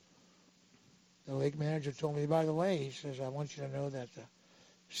up, the lake manager told me, by the way, he says, I want you to know that the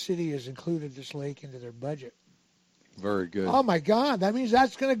city has included this lake into their budget. Very good. Oh, my God. That means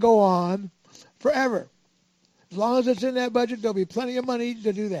that's going to go on forever. As long as it's in that budget, there'll be plenty of money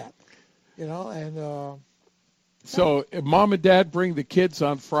to do that. So if Mom and Dad bring the kids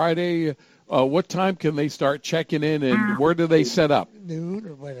on Friday, what time can they start checking in, and where do they set up? Noon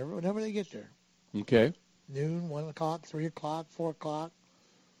or whenever they get there. Okay. Noon, 1 o'clock, 3 o'clock, 4 o'clock.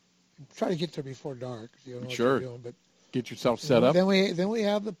 Try to get there before dark. Sure. What you're doing, but get yourself set up. Then we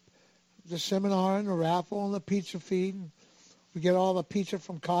have the seminar and the raffle and the pizza feed. And we get all the pizza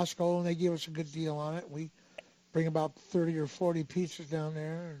from Costco, and they give us a good deal on it. We bring about 30 or 40 pizzas down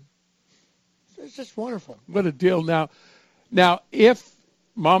there. It's just wonderful. What a deal. Now, if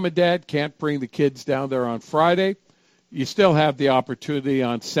Mom and Dad can't bring the kids down there on Friday, you still have the opportunity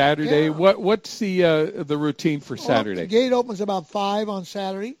on Saturday. Yeah. What's the routine for Saturday? The gate opens about 5 on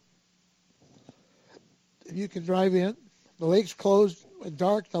Saturday. You can drive in. The lake's closed.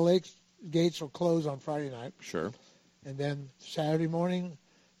 Dark, the lake's gates will close on Friday night. Sure. And then Saturday morning,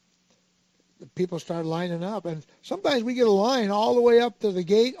 the people start lining up. And sometimes we get a line all the way up to the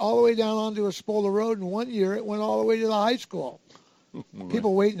gate, all the way down onto Espola Road. And one year it went all the way to the high school.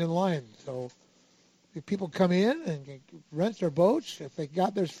 People waiting in line. So if people come in and rent their boats.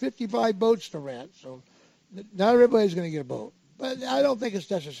 There's 55 boats to rent. So not everybody's going to get a boat. But I don't think it's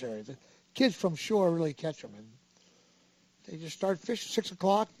necessary. The kids from shore really catch them. And they just start fishing. 6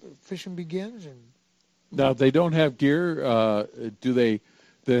 o'clock, fishing begins. And now, they don't have gear. Do they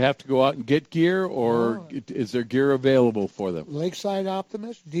have to go out and get gear, or is there gear available for them? Lakeside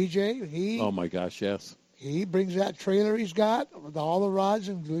Optimist, DJ, oh, my gosh, yes. He brings that trailer he's got with all the rods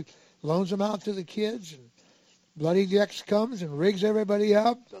and loans them out to the kids. And Bloody Dex comes and rigs everybody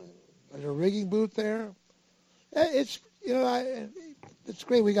up. There's a rigging booth there. It's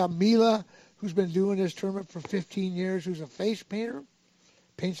great. We got Mila, who's been doing this tournament for 15 years, who's a face painter.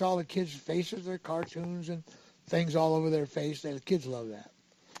 Paints all the kids' faces, their cartoons and things all over their face. The kids love that.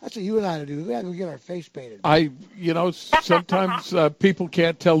 That's what you and I to do. We have to get our face painted. Sometimes people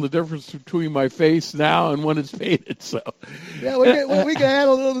can't tell the difference between my face now and when it's painted. So, yeah, we can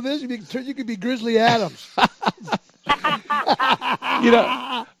handle a little bit of this. You could be Grizzly Adams.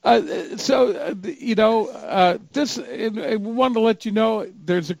 This. I wanted to let you know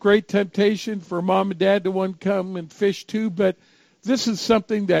there's a great temptation for mom and dad to want to come and fish too, but this is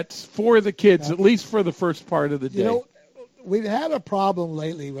something that's for the kids, at least for the first part of the day. We've had a problem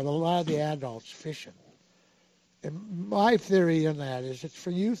lately with a lot of the adults fishing. And my theory on that is it's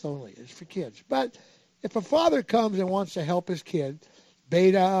for youth only. It's for kids. But if a father comes and wants to help his kid,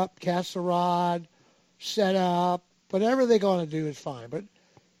 bait up, cast a rod, set up, whatever they're going to do is fine. But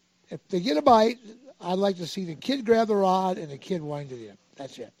if they get a bite, I'd like to see the kid grab the rod and the kid wind it in.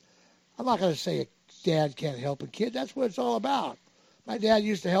 That's it. I'm not going to say a dad can't help a kid. That's what it's all about. My dad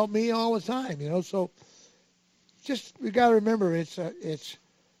used to help me all the time, so just we got to remember it's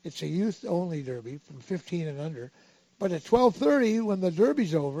a youth-only derby from 15 and under. But at 12:30, when the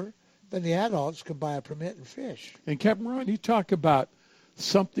derby's over, then the adults can buy a permit and fish. And Captain Ron, you talk about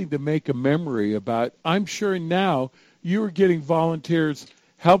something to make a memory about. I'm sure now you are getting volunteers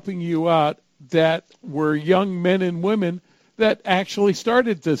helping you out that were young men and women that actually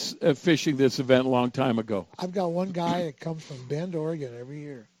started this fishing this event a long time ago. I've got one guy that comes from Bend, Oregon every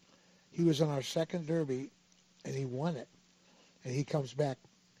year. He was on our second derby, and he won it. And he comes back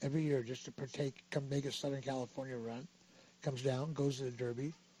every year just to come make a Southern California run. Comes down, goes to the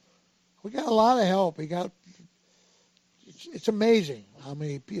derby. We got a lot of help. It's amazing how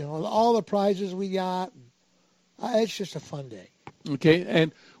many, all the prizes we got. It's just a fun day. Okay,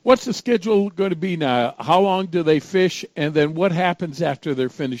 and what's the schedule going to be now? How long do they fish, and then what happens after they're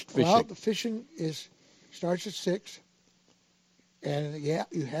finished fishing? Well, the fishing starts at 6, and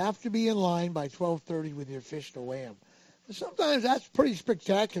you have to be in line by 12:30 with your fish to weigh them. And sometimes that's pretty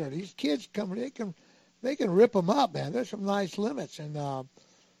spectacular. These kids they can rip them up, man. There's some nice limits, and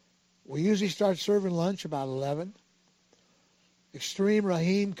we usually start serving lunch about 11. Extreme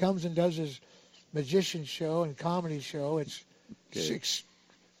Raheem comes and does his magician show and comedy show. It's 6.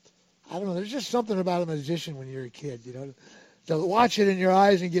 I don't know. There's just something about a magician when you're a kid, to watch it in your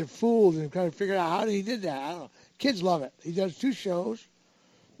eyes and get fooled and kind of figure out how he did that. I don't know. Kids love it. He does 2 shows.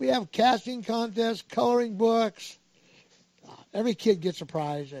 We have casting contests, coloring books. Every kid gets a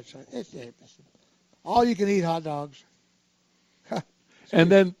prize. It's all you can eat hot dogs. And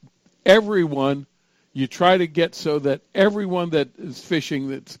then everyone, you try to get so that everyone that is fishing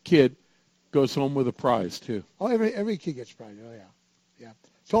that's a kid goes home with a prize too. Oh, every kid gets a prize. Oh, yeah.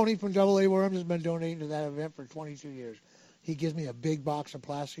 Tony from AA Worms has been donating to that event for 22 years. He gives me a big box of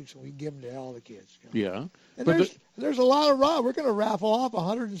plastics, and we give them to all the kids. Yeah. And there's a lot of rods. We're going to raffle off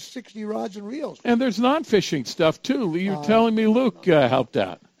 160 rods and reels. And there's non-fishing stuff, too. You're telling me Luke helped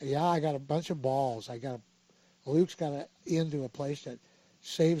out. Yeah, I got a bunch of balls. Luke's got into a place that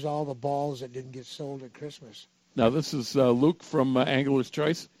saves all the balls that didn't get sold at Christmas. Now, this is Luke from Angler's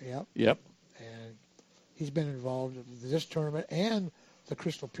Choice? Yep. And he's been involved in this tournament and the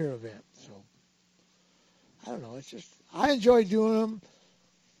Crystal Pier event. So, I don't know. It's just, I enjoy doing them.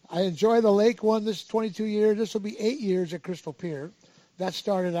 I enjoy the lake one this 22 years. This will be 8 years at Crystal Pier. That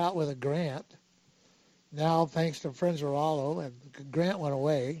started out with a grant. Now, thanks to Friends of Rollo, and the grant went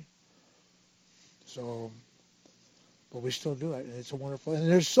away. So, but we still do it, and it's a wonderful. And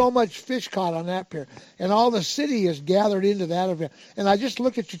there's so much fish caught on that pier, and all the city is gathered into that event. And I just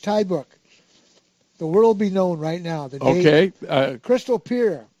looked at your tie book. The world be known right now. The date, Crystal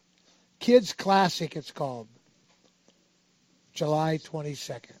Pier, Kids Classic, it's called. July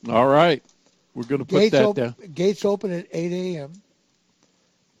 22nd. All right. We're going to put that down. Gates open at 8 a.m.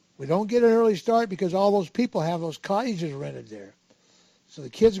 We don't get an early start because all those people have those cottages rented there. So the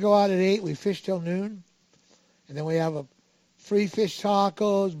kids go out at 8. We fish till noon. And then we have a free fish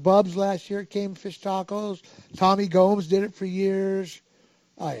tacos. Bubs last year came fish tacos. Tommy Gomes did it for years.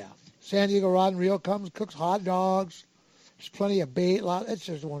 Oh, yeah. San Diego Rod and Reel comes, cooks hot dogs. There's plenty of bait. It's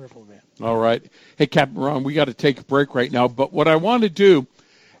just a wonderful event. All right. Hey, Captain Ron, we got to take a break right now. But what I want to do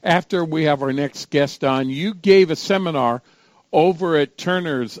after we have our next guest on, you gave a seminar over at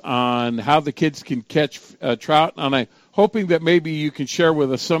Turner's on how the kids can catch trout, and I'm hoping that maybe you can share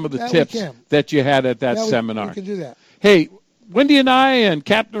with us some of the tips that you had at that seminar. We can do that. Hey, Wendy and I and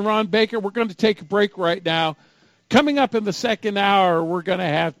Captain Ron Baker, we're going to take a break right now. Coming up in the second hour, we're going to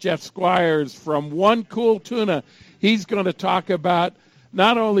have Jeff Squires from One Cool Tuna. He's going to talk about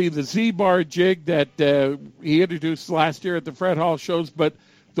not only the Z-Bar jig that he introduced last year at the Fred Hall shows, but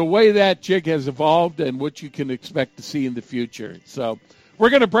the way that jig has evolved and what you can expect to see in the future. So we're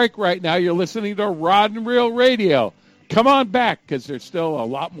going to break right now. You're listening to Rod and Reel Radio. Come on back because there's still a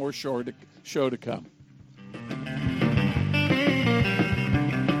lot more show to come.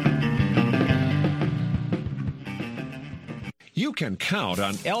 You can count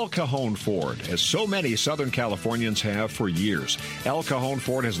on El Cajon Ford, as so many Southern Californians have for years. El Cajon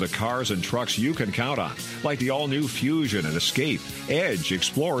Ford has the cars and trucks you can count on, like the all-new Fusion and Escape, Edge,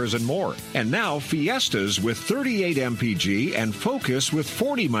 Explorers, and more. And now Fiestas with 38 mpg and Focus with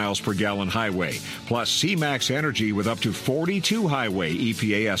 40 miles per gallon highway, plus C-Max Energy with up to 42 highway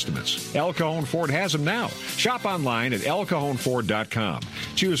EPA estimates. El Cajon Ford has them now. Shop online at elcajonford.com.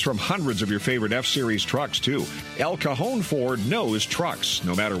 Choose from hundreds of your favorite F-Series trucks, too. El Cajon Ford knows trucks,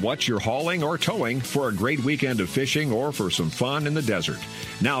 no matter what you're hauling or towing, for a great weekend of fishing or for some fun in the desert.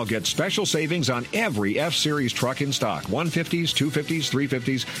 Now get special savings on every F-Series truck in stock, 150s, 250s,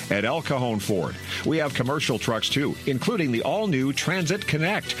 350s at El Cajon Ford. We have commercial trucks too, including the all-new Transit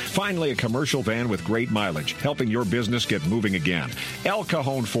Connect. Finally, a commercial van with great mileage, helping your business get moving again. El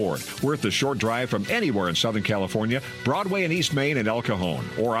Cajon Ford, worth the short drive from anywhere in Southern California, Broadway and East Main at El Cajon,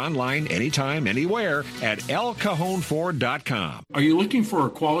 or online anytime, anywhere at elcajonford.com. Are you looking for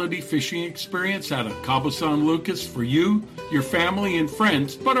a quality fishing experience out of Cabo San Lucas for you, your family, and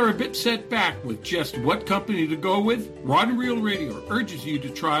friends, but are a bit set back with just what company to go with? Rod and Reel Radio urges you to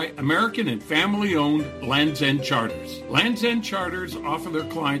try American and family-owned Land's End Charters. Land's End Charters offer their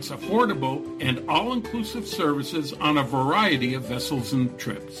clients affordable and all-inclusive services on a variety of vessels and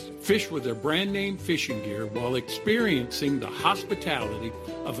trips. Fish with their brand-name fishing gear while experiencing the hospitality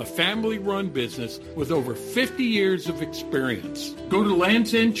of a family-run business with over 50 years of experience. Go to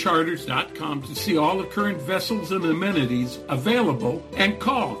landsendcharters.com to see all the current vessels and amenities available and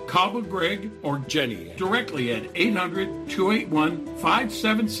call Cabo Greg or Jenny directly at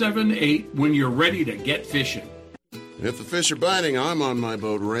 800-281-5778 when you're ready to get fishing. If the fish are biting, I'm on my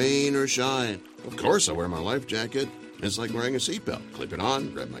boat, rain or shine. Of course I wear my life jacket. It's like wearing a seatbelt. Clip it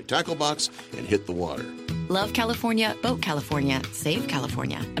on, grab my tackle box, and hit the water. Love California, Boat California, Save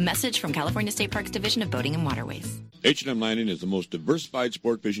California. A message from California State Parks Division of Boating and Waterways. H&M Landing is the most diversified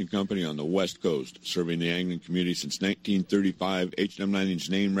sport fishing company on the West Coast, serving the angling community since 1935. H&M Landing's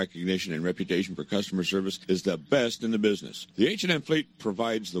name recognition and reputation for customer service is the best in the business. The H&M fleet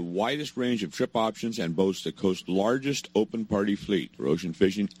provides the widest range of trip options and boasts the coast's largest open party fleet. For ocean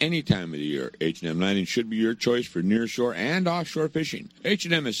fishing any time of the year, H&M Landing should be your choice for nearshore and offshore fishing.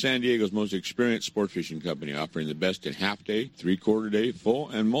 H&M is San Diego's most experienced sport fishing company, offering the best in half-day, three-quarter-day, full,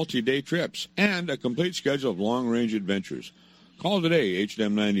 and multi-day trips, and a complete schedule of long-range adventures. Call today,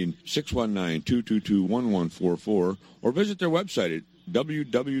 H&M Landing, 619-222-1144, or visit their website at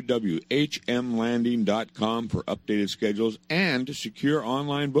www.hmlanding.com for updated schedules and secure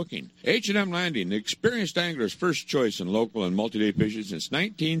online booking. H&M Landing, the experienced angler's first choice in local and multi-day fishing since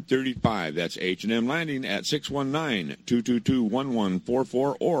 1935. That's H&M Landing at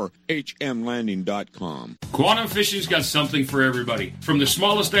 619-222-1144 or hmlanding.com. Quantum Fishing's got something for everybody. From the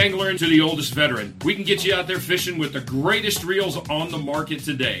smallest angler to the oldest veteran, we can get you out there fishing with the greatest reels on the market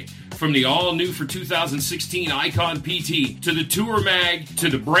today. From the all-new for 2016 Icon PT, to the Tour Mag, to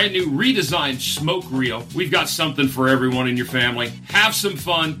the brand-new redesigned Smoke Reel, we've got something for everyone in your family. Have some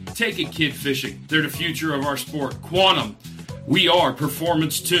fun. Take a kid fishing. They're the future of our sport. Quantum. We are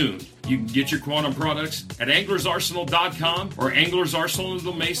performance-tuned. You can get your Quantum products at anglersarsenal.com or Anglers Arsenal in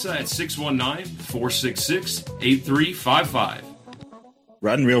La Mesa at 619-466-8355.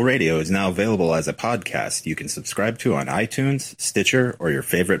 Rod and Reel Radio is now available as a podcast you can subscribe to on iTunes, Stitcher, or your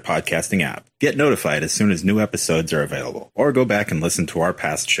favorite podcasting app. Get notified as soon as new episodes are available, or go back and listen to our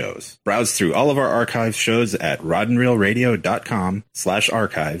past shows. Browse through all of our archive shows at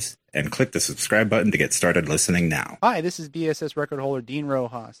rodandreelradio.com/archives and click the subscribe button to get started listening now. Hi, this is BSS record holder Dean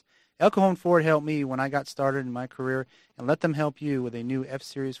Rojas. El Cajon Ford helped me when I got started in my career, and let them help you with a new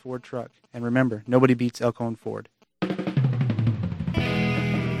F-Series Ford truck. And remember, nobody beats El Cajon Ford.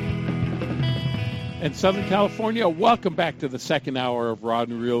 And Southern California, welcome back to the second hour of Rod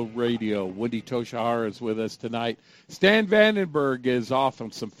and Reel Radio. Wendy Toshihara is with us tonight. Stan Vandenberg is off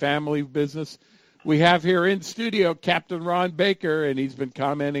on some family business. We have here in studio Captain Ron Baker, and he's been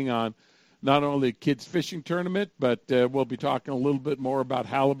commenting on not only the kids' fishing tournament, but we'll be talking a little bit more about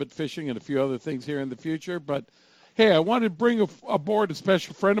halibut fishing and a few other things here in the future. But, hey, I wanted to bring aboard a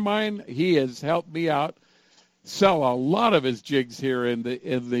special friend of mine. He has helped me out sell a lot of his jigs here in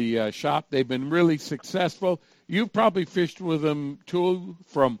the shop. They've been really successful. You've probably fished with them, too,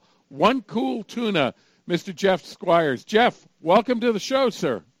 from One Cool Tuna, Mr. Jeff Squires. Jeff, welcome to the show,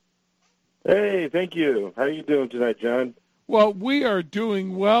 sir. Hey, thank you. How are you doing tonight, John? Well, we are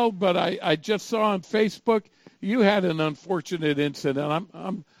doing well, but I just saw on Facebook you had an unfortunate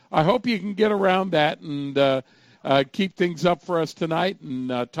incident. I hope you can get around that and keep things up for us tonight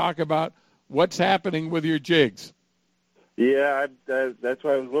and talk about what's happening with your jigs. Yeah, that's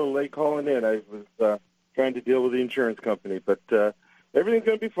why I was a little late calling in. I was trying to deal with the insurance company, but everything's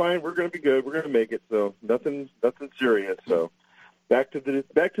going to be fine. We're going to be good. We're going to make it. So nothing serious. So back to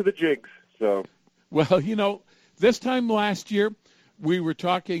the jigs. So well, you know, this time last year we were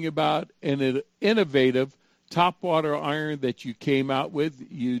talking about an innovative topwater iron that you came out with.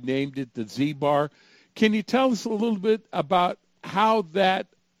 You named it the Z-Bar. Can you tell us a little bit about how that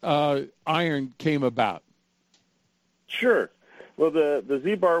iron came about? Sure. Well, the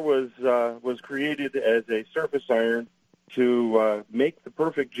Z-Bar was created as a surface iron to make the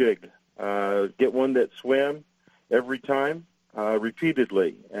perfect jig, get one that swam every time,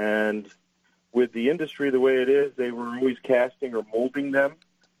 repeatedly. And with the industry the way it is, they were always casting or molding them,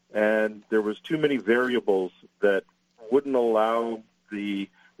 and there was too many variables that wouldn't allow the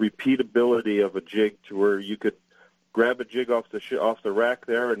repeatability of a jig to where you could grab a jig off the rack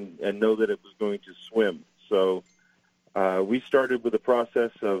there and know that it was going to swim. So we started with a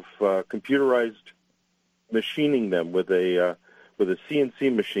process of computerized machining them with a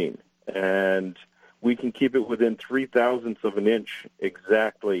CNC machine, and we can keep it within 0.03 of an inch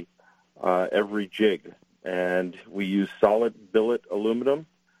exactly every jig. And we use solid billet aluminum,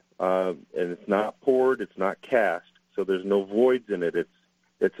 and it's not poured, it's not cast, so there's no voids in it.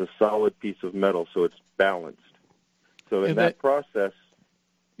 It's a solid piece of metal, so it's balanced. So in that process...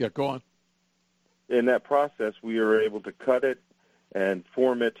 Yeah, go on. In that process, we are able to cut it and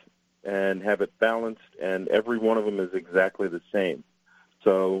form it and have it balanced, and every one of them is exactly the same.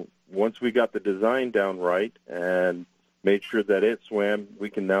 So once we got the design down right and made sure that it swam, we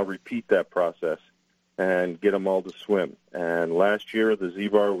can now repeat that process and get them all to swim. And last year, the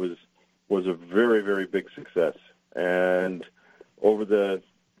Z-Bar was a very, very big success. And over the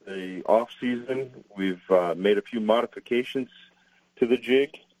off season, we've made a few modifications to the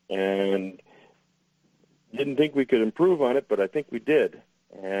jig, and didn't think we could improve on it, but I think we did.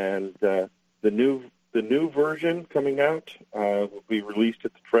 And the new version coming out will be released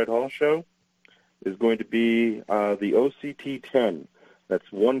at the Fred Hall Show. Is going to be the OCT 10.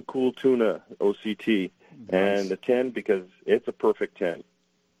 That's One Cool Tuna OCT, nice. And the 10 because it's a perfect 10.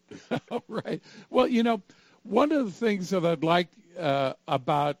 All right. Well, you know, one of the things that I'd like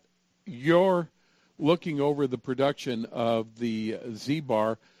about your looking over the production of the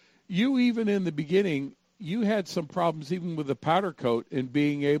Z-Bar, you even in the beginning, you had some problems even with the powder coat and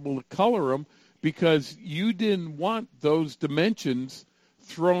being able to color them because you didn't want those dimensions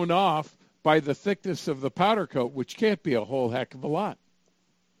thrown off by the thickness of the powder coat, which can't be a whole heck of a lot.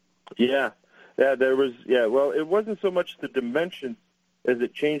 Yeah, there was. Yeah, well, it wasn't so much the dimensions as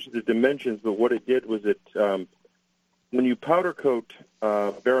it changed the dimensions, but what it did was when you powder coat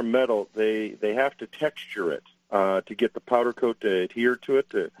bare metal, they have to texture it to get the powder coat to adhere to it,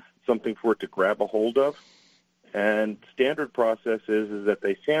 to something for it to grab a hold of. And standard process is that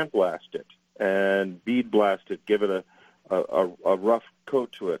they sandblast it and bead blast it, give it a rough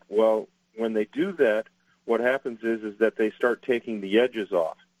coat to it. Well, when they do that, what happens is that they start taking the edges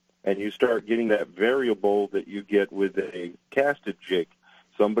off, and you start getting that variable that you get with a casted jig.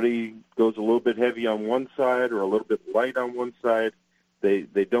 Somebody goes a little bit heavy on one side or a little bit light on one side.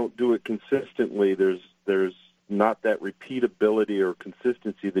 They don't do it consistently. There's not that repeatability or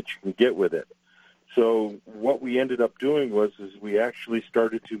consistency that you can get with it. So what we ended up doing was we actually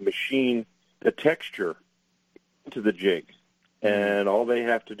started to machine the texture into the jig. And all they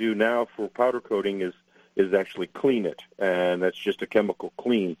have to do now for powder coating is actually clean it, and that's just a chemical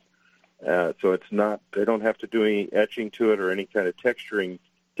clean. So it's not, they don't have to do any etching to it or any kind of texturing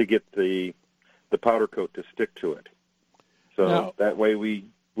to get the powder coat to stick to it. So that way we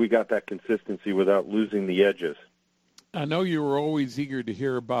we got that consistency without losing the edges. I know you were always eager to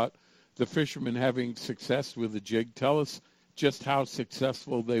hear about the fishermen having success with the jig. Tell us just how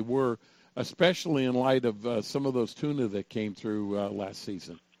successful they were, especially in light of some of those tuna that came through last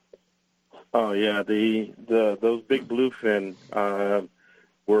season. Oh yeah, those big bluefin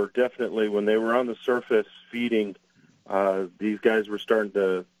were definitely, when they were on the surface feeding, these guys were starting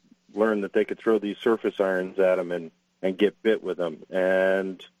to learn that they could throw these surface irons at them and get bit with them.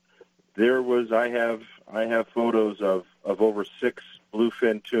 And there was, I have photos of over 6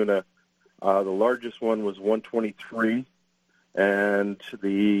 bluefin tuna. The largest one was 123, and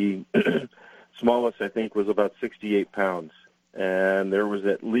the smallest, I think, was about 68 pounds. And there was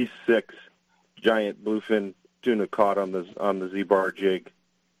at least 6 giant bluefin tuna caught on the Z-bar jig,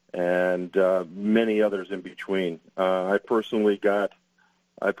 and many others in between. I personally got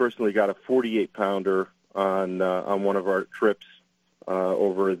a 48 pounder on one of our trips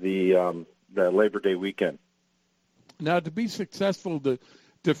over the Labor Day weekend. Now, to be successful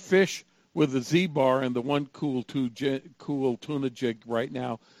to fish with the Z-bar and the One Cool Tuna jig right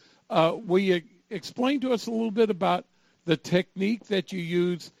now, will you explain to us a little bit about the technique that you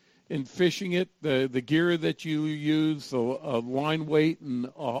use in fishing it, the gear that you use, the line weight, and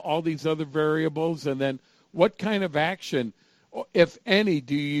all these other variables, and then what kind of action, if any,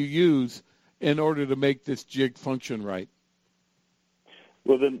 do you use in order to make this jig function right?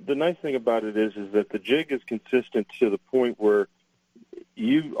 Well, the nice thing about it is that the jig is consistent to the point where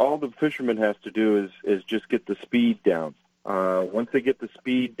all the fisherman has to do is just get the speed down. Once they get the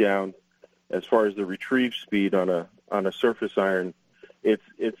speed down, as far as the retrieve speed on a surface iron,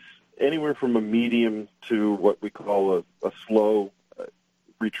 it's anywhere from a medium to what we call a slow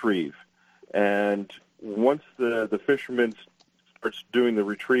retrieve. And once the fisherman starts doing the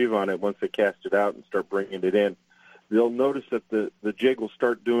retrieve on it, once they cast it out and start bringing it in, they'll notice that the jig will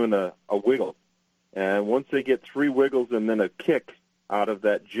start doing a wiggle. And once they get 3 wiggles and then a kick out of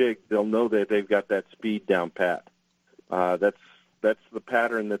that jig, they'll know that they've got that speed down pat. That's the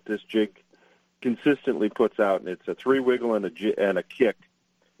pattern that this jig consistently puts out, and it's a 3 wiggle and a kick,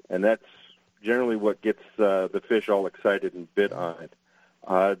 and that's generally what gets the fish all excited and bit on it.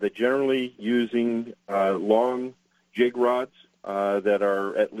 They're generally using long jig rods that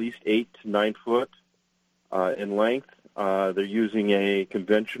are at least 8 to 9 foot in length. They're using a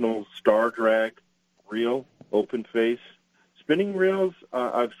conventional star drag reel, open face. Spinning reels,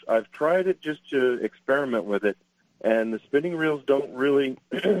 I've tried it just to experiment with it, and the spinning reels don't really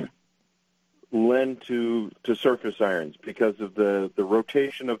lend to surface irons because of the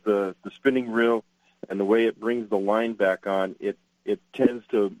rotation of the spinning reel and the way it brings the line back on. It tends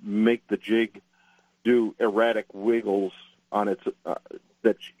to make the jig do erratic wiggles on its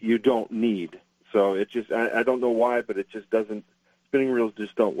that you don't need. So it just, I don't know why, but it just doesn't, spinning reels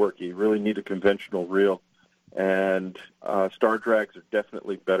just don't work. You really need a conventional reel. And star drags are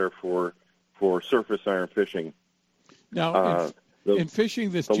definitely better for surface iron fishing. Now, in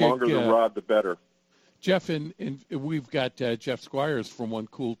fishing this the jig, longer the rod, the better. Jeff, we've got Jeff Squires from One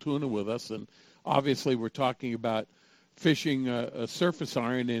Cool Tuna with us, and obviously we're talking about fishing a surface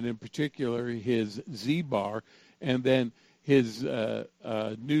iron, and in particular his Z-bar, and then his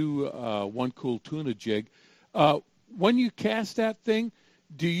new One Cool Tuna jig. When you cast that thing,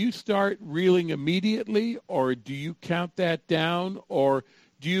 do you start reeling immediately, or do you count that down, or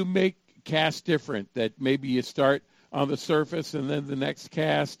do you make cast different, that maybe you start on the surface and then the next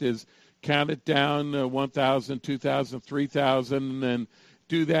cast is count it down 1,000, 2,000, 3,000, and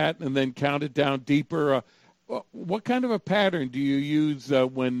do that, and then count it down deeper? What kind of a pattern do you use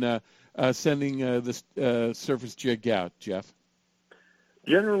when sending this surface jig out, Jeff?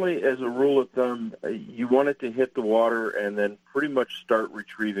 Generally, as a rule of thumb, you want it to hit the water and then pretty much start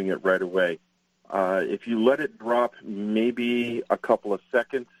retrieving it right away. If you let it drop maybe a couple of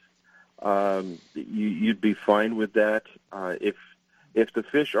seconds, you'd be fine with that. If the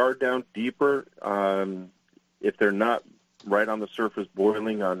fish are down deeper, if they're not right on the surface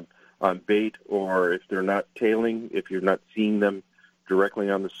boiling on bait, or if they're not tailing, if you're not seeing them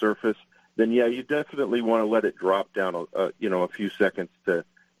directly on the surface, then yeah, you definitely want to let it drop down a few seconds to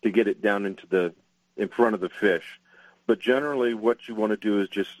get it down in front of the fish. But generally what you want to do is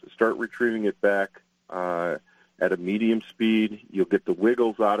just start retrieving it back at a medium speed. You'll get the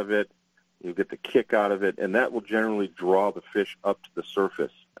wiggles out of it, you'll get the kick out of it, and that will generally draw the fish up to the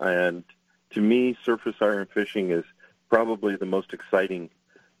surface. And to me, surface iron fishing is probably the most exciting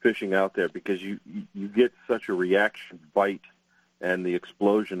fishing out there, because you get such a reaction bite and the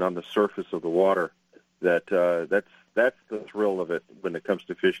explosion on the surface of the water that's the thrill of it when it comes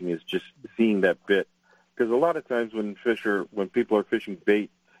to fishing, is just seeing that bit. Because a lot of times when people are fishing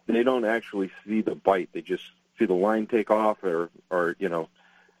bait, they don't actually see the bite. They just see the line take off, or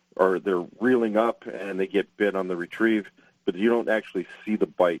they're reeling up and they get bit on the retrieve, but you don't actually see the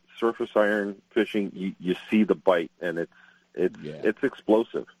bite. Surface iron fishing, you see the bite, and it's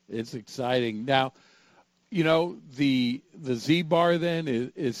explosive. It's exciting. Now, the Z-Bar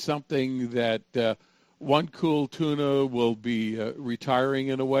then is something that One Cool Tuna will be retiring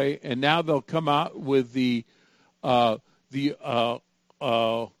in a way, and now they'll come out with the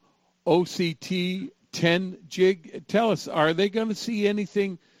OCT 10 jig. Tell us, are they going to see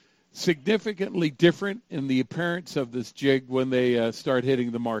anything significantly different in the appearance of this jig when they start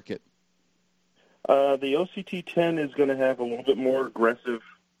hitting the market? The OCT 10 is going to have a little bit more aggressive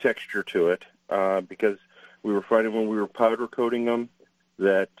texture to it because we were finding when we were powder coating them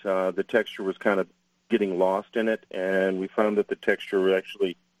that the texture was kind of getting lost in it, and we found that the texture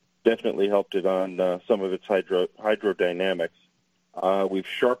actually definitely helped it on some of its hydrodynamics. We've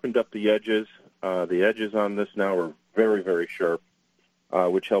sharpened up the edges. The edges on this now are very, very sharp,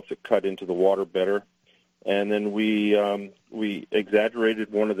 which helps it cut into the water better. And then we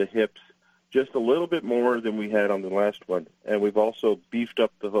exaggerated one of the hips just a little bit more than we had on the last one, and we've also beefed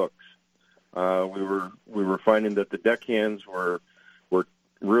up the hooks. We were finding that the deckhands were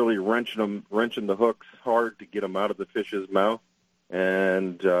really wrenching the hooks hard to get them out of the fish's mouth,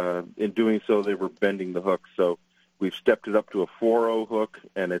 and in doing so, they were bending the hooks. So we've stepped it up to a 4.0 hook,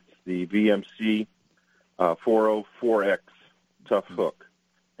 and it's the VMC 4.0 4X tough hook,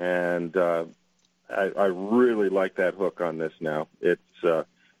 and I really like that hook on this now.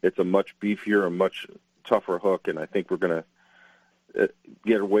 It's a much beefier, a much tougher hook, and I think we're going to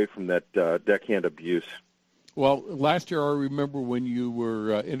get away from that deckhand abuse. Well, last year I remember when you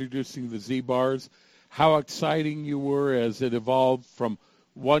were introducing the Z-Bars, how exciting you were as it evolved from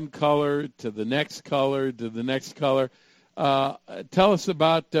one color to the next color to the next color. Tell us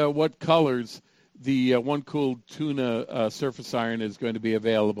about what colors the One Cool Tuna surface iron is going to be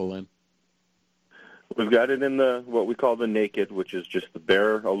available in. We've got it in what we call the naked, which is just the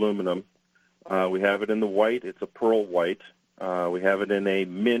bare aluminum. We have it in the white. It's a pearl white. We have it in a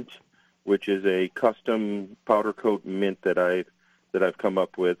mint, which is a custom powder coat mint that I've come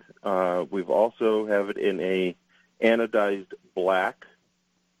up with. We've also have it in a anodized black,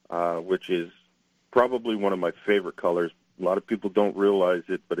 which is probably one of my favorite colors. A lot of people don't realize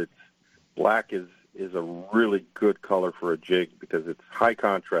it, but black is a really good color for a jig because it's high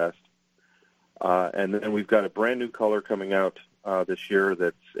contrast. And then we've got a brand new color coming out this year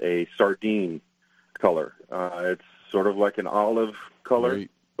that's a sardine color. It's sort of like an olive color, right,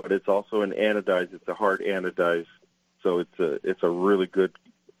 but it's also an anodized. It's a hard anodized, so it's a really good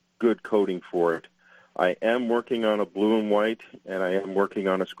coating for it. I am working on a blue and white, and I am working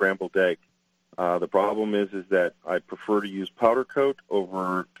on a scrambled egg. The problem is that I prefer to use powder coat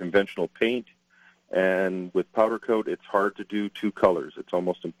over conventional paint, and with powder coat, it's hard to do two colors. It's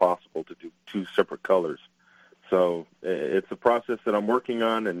almost impossible to do two separate colors. So it's a process that I'm working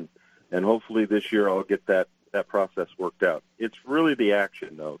on, and hopefully this year I'll get that process worked out. It's really the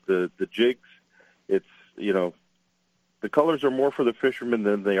action, though. The jigs, it's, the colors are more for the fishermen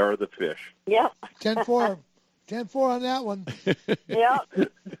than they are the fish. Yep. 10-4. 10-4 on that one. Yep.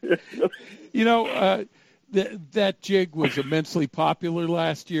 That jig was immensely popular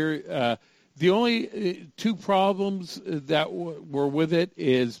last year. The only two problems that were with it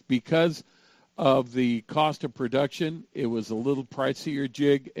is because of the cost of production, it was a little pricier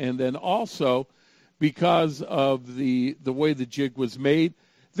jig, and then also because of the way the jig was made,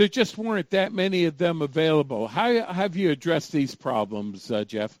 there just weren't that many of them available. How have you addressed these problems,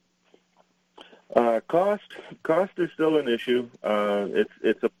 Jeff? Cost is still an issue.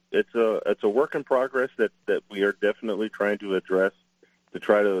 It's a work in progress that we are definitely trying to address to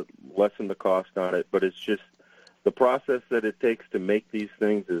try to lessen the cost on it. But it's just the process that it takes to make these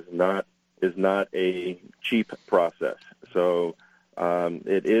things is not a cheap process. So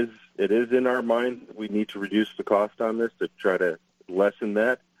it is in our mind that we need to reduce the cost on this to try to lessen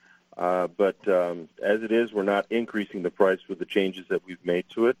that. But as it is, we're not increasing the price with the changes that we've made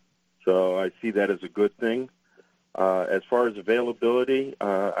to it. So I see that as a good thing. As far as availability,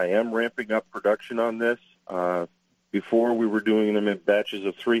 I am ramping up production on this. Before we were doing them in batches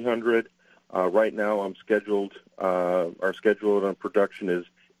of 300. Right now I'm scheduled, our schedule on production is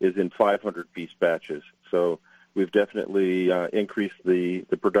in 500-piece batches. So we've definitely increased the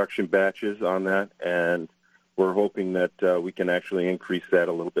production batches on that, and we're hoping that we can actually increase that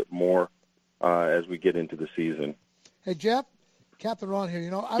a little bit more as we get into the season. Hey, Jeff, Captain Ron here.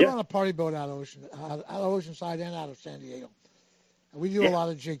 I run a party boat out of Oceanside and out of San Diego. And we do a lot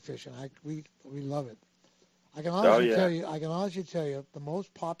of jig fishing. We love it. I can honestly tell you the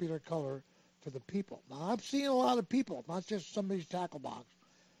most popular color for the people. Now, I'm seeing a lot of people, not just somebody's tackle box.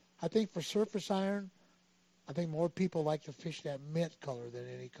 I think for surface iron, I think more people like to fish that mint color than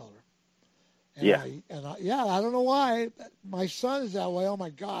any color. And Yeah. I don't know why. My son is that way. Oh, my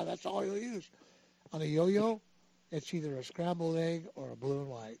God, that's all he'll use. On a yo-yo, it's either a scrambled egg or a blue and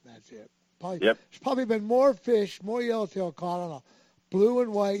white. That's it. There's probably been more fish, more yellowtail caught on a blue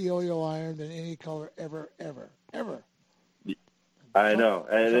and white yo-yo iron than any color ever. I know,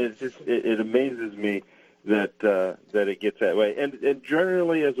 and it's just it amazes me that it gets that way. And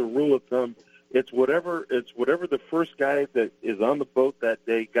generally, as a rule of thumb, it's whatever the first guy that is on the boat that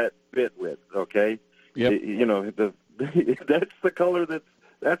day got bit with. Okay, Yep. You know, that's the color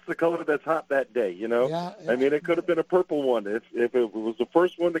that's hot that day. You know, I mean, it could have been a purple one. If it was the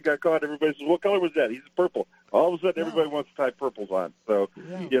first one that got caught, everybody says, "What color was that?" He's purple. All of a sudden, everybody wants to tie purples on. So,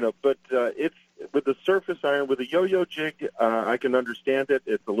 you know, but it's with the surface iron, with a yo-yo jig, I can understand it.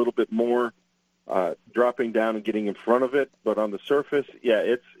 It's a little bit more dropping down and getting in front of it. But on the surface,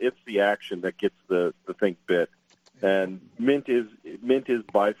 it's the action that gets the thing bit. And mint is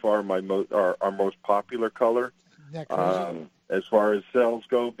by far our most popular color as far as sales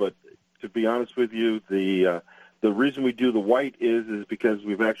go. But to be honest with you, the reason we do the white is because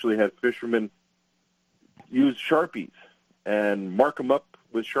we've actually had fishermen use Sharpies and mark them up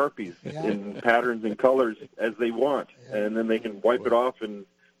with Sharpies in patterns and colors as they want, and then they can wipe it off and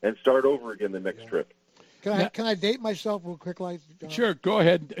start over again the next trip. Can I date myself real quick, like John? Sure, go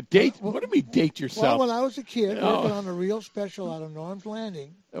ahead. Date? What do you mean date yourself? Well, when I was a kid, working on a real special out of Norm's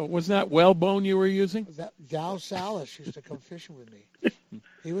Landing. Was that whalebone you were using? Dow Salas used to come fishing with me.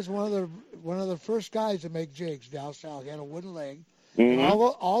 He was one of the first guys to make jigs. Dow Salas. He had a wooden leg. Mm-hmm.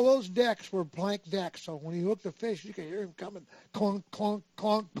 All those decks were plank decks, so when he hooked the fish, you could hear him coming, clunk, clunk,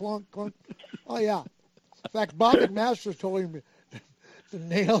 clunk, clunk, clunk. Oh yeah. In fact, Bob McMaster told him to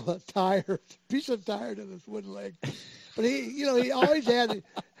nail a piece of tire to this wooden leg. But he always had,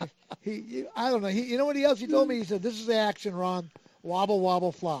 I don't know. You know what else he told me? He said, "This is the action, Ron. Wobble,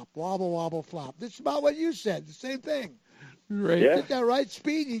 wobble, flop. Wobble, wobble, flop." This is about what you said. The same thing. Right. You get that right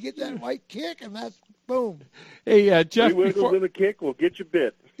speed, you get that right kick, and that's boom. Hey, Jeff. Three wiggles and a kick will get you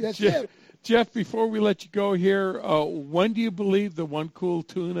bit. That's it. Jeff, before we let you go here, when do you believe the One Cool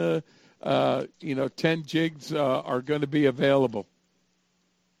Tuna, 10 jigs are going to be available?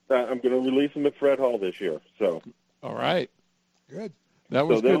 I'm going to release them at Fred Hall this year. So. All right. Good. That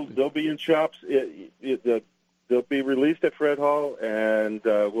was good. They'll be in shops. They'll be released at Fred Hall, and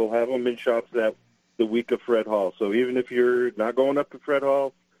we'll have them in shops the week of Fred Hall. So even if you're not going up to Fred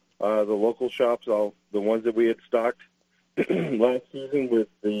Hall, the local shops, the ones that we had stocked last season with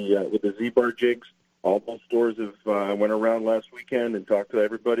the Z-Bar jigs, all those stores I went around last weekend and talked to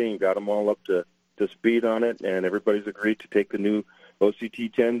everybody and got them all up to speed on it, and everybody's agreed to take the new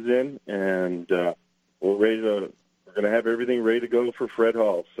OCT 10s in, and we're going to have everything ready to go for Fred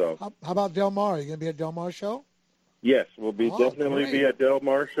Hall. So how about Del Mar? Are you going to be at Del Mar show? Yes, we'll be definitely be at Del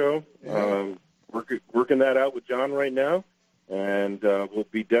Mar show. Yeah. Working that out with John right now, and we'll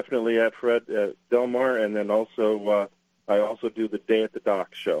be definitely at Del Mar, and then also I also do the Day at the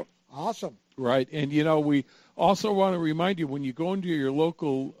Dock show. Awesome. Right, and we also want to remind you, when you go into your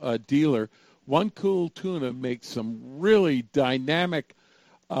local dealer, One Cool Tuna makes some really dynamic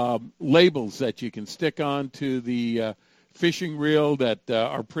labels that you can stick on to the fishing reel that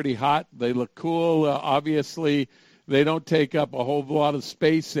are pretty hot. They look cool. Obviously, they don't take up a whole lot of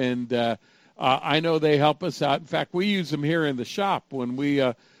space, and I know they help us out. In fact, we use them here in the shop. When we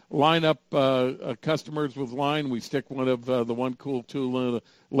line up customers with line, we stick one of the One Cool Tuna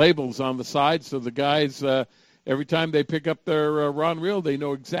labels on the side, so the guys, every time they pick up their rod and reel, they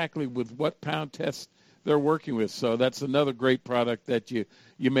know exactly with what pound test they're working with. So that's another great product that you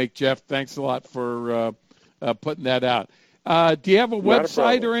make, Jeff. Thanks a lot for putting that out. Do you have a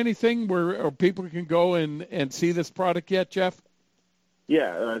website or anything where people can go and see this product yet, Jeff?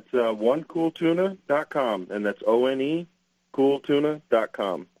 Yeah, it's onecooltuna.com, and that's ONE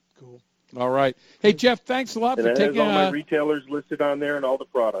cooltuna.com. Cool. All right. Hey, Jeff, thanks a lot for taking. And it has all my retailers listed on there and all the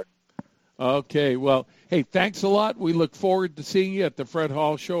products. Okay. Well, hey, thanks a lot. We look forward to seeing you at the Fred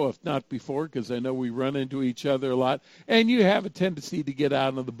Hall show, if not before, because I know we run into each other a lot. And you have a tendency to get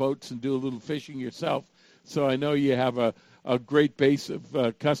out on the boats and do a little fishing yourself. So I know you have a great base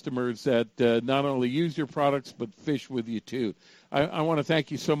of customers that not only use your products but fish with you too. I want to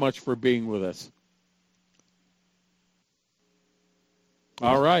thank you so much for being with us.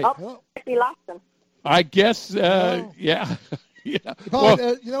 All right. Oh, we lost him. I guess, yeah. Yeah.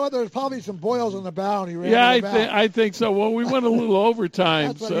 Probably, you know what? There's probably some boils on the bow, and he ran Yeah, on the bow. I think so. Well, we went a little overtime.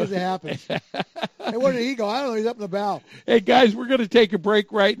 That's what usually happens. Hey, where did he go? I don't know. He's up in the bow. Hey, guys, we're going to take a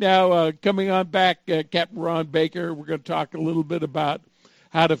break right now. Coming on back, Captain Ron Baker. We're going to talk a little bit about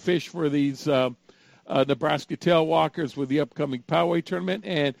how to fish for these Nebraska tailwalkers with the upcoming Poway tournament,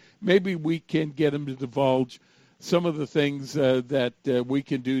 and maybe we can get him to divulge some of the things that we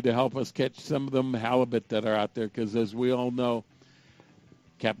can do to help us catch some of them halibut that are out there, because as we all know,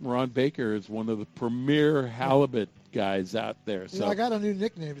 Captain Ron Baker is one of the premier halibut guys out there. So I got a new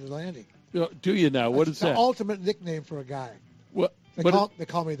nickname to Landy. Do you now? What is that? The ultimate nickname for a guy. What? They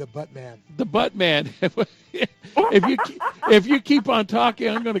call me the Butt Man. The Butt Man. if you keep on talking,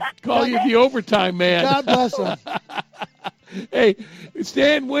 I'm going to call you the Overtime Man. God bless him. Hey,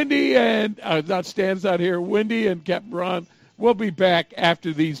 Stan, Wendy, and not Stan's out here. Wendy and Captain Ron. We'll be back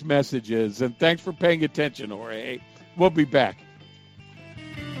after these messages, and thanks for paying attention, Jorge. We'll be back.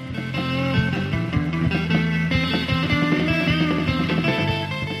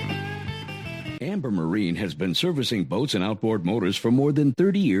 Amber Marine has been servicing boats and outboard motors for more than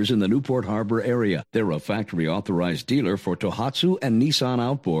 30 years in the Newport Harbor area. They're a factory-authorized dealer for Tohatsu and Nissan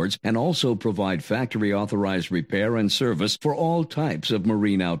outboards and also provide factory-authorized repair and service for all types of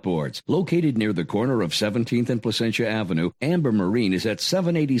marine outboards. Located near the corner of 17th and Placentia Avenue, Amber Marine is at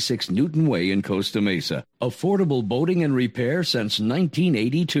 786 Newton Way in Costa Mesa. Affordable boating and repair since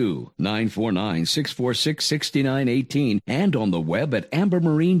 1982. 949-646-6918 and on the web at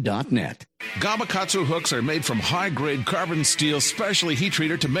ambermarine.net. Gamakatsu hooks are made from high-grade carbon steel specially heat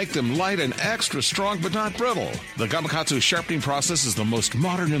treated to make them light and extra strong but not brittle. The Gamakatsu sharpening process is the most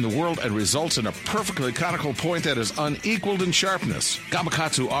modern in the world and results in a perfectly conical point that is unequaled in sharpness.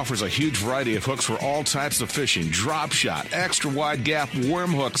 Gamakatsu offers a huge variety of hooks for all types of fishing: drop shot, extra wide gap, worm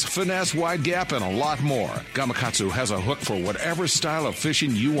hooks, finesse wide gap, and a lot more. Gamakatsu has a hook for whatever style of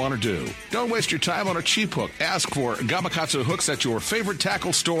fishing you want to do. Don't waste your time on a cheap hook. Ask for Gamakatsu hooks at your favorite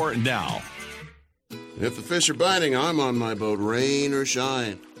tackle store now. If the fish are biting, I'm on my boat, rain or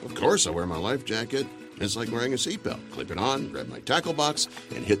shine. Of course, I wear my life jacket. It's like wearing a seatbelt. Clip it on, grab my tackle box,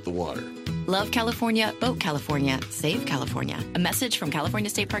 and hit the water. Love California, Boat California, Save California. A message from California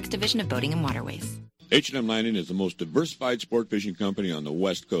State Parks Division of Boating and Waterways. H&M Landing is the most diversified sport fishing company on the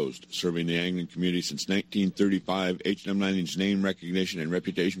West Coast. Serving the angling community since 1935, H&M Landing's name recognition and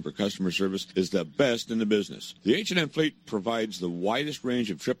reputation for customer service is the best in the business. The H&M fleet provides the widest range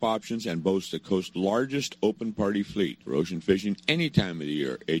of trip options and boasts the coast's largest open party fleet. For ocean fishing any time of the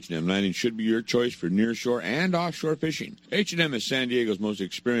year, H&M Landing should be your choice for nearshore and offshore fishing. H&M is San Diego's most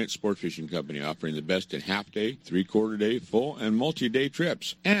experienced sport fishing company, offering the best in half-day, three-quarter-day, full, and multi-day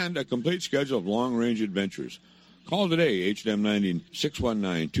trips, and a complete schedule of long-range adventures. Call today, H&M Landing,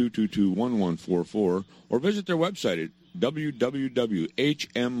 619-222-1144, or visit their website at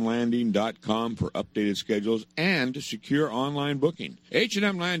www.hmlanding.com for updated schedules and secure online booking.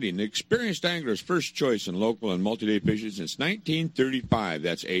 H&M Landing, the experienced angler's first choice in local and multi-day fishing since 1935.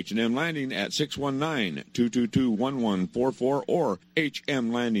 That's H&M Landing at 619-222-1144 or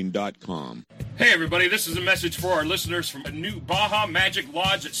hmlanding.com. Hey, everybody, this is a message for our listeners from a new Baja Magic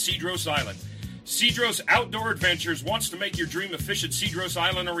Lodge at Cedros Island. Cedros Outdoor Adventures wants to make your dream of fish at Cedros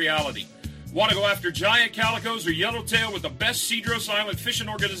Island a reality. Want to go after giant calicos or yellowtail with the best Cedros Island fishing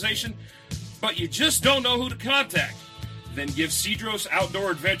organization, but you just don't know who to contact? Then give Cedros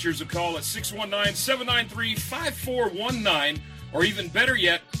Outdoor Adventures a call at 619-793-5419, or even better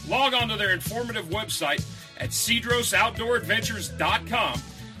yet, log on to their informative website at cedrosOutdoorAdventures.com.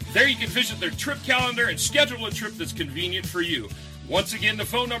 There you can visit their trip calendar and schedule a trip that's convenient for you. Once again, the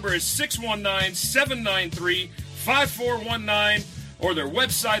phone number is 619-793-5419 or their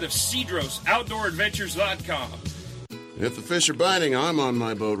website of cedrosOutdoorAdventures.com. If the fish are biting, I'm on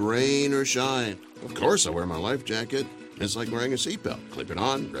my boat, rain or shine. Of course, I wear my life jacket. It's like wearing a seatbelt. Clip it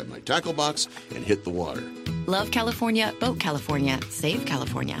on, grab my tackle box, and hit the water. Love California, Boat California, Save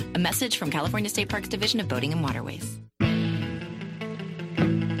California. A message from California State Parks Division of Boating and Waterways.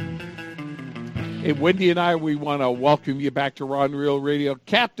 Hey, Wendy and I, we want to welcome you back to Ron Real Radio.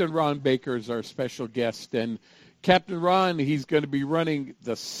 Captain Ron Baker is our special guest, and Captain Ron, he's going to be running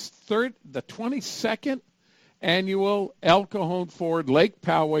the 22nd annual El Cajon Ford Lake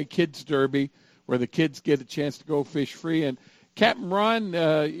Poway Kids Derby, where the kids get a chance to go fish free. And Captain Ron,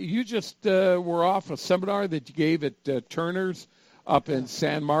 you just were off a seminar that you gave at Turner's up in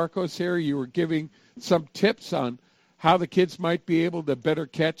San Marcos here. You were giving some tips on how the kids might be able to better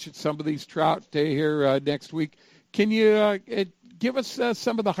catch some of these trout here next week. Can you give us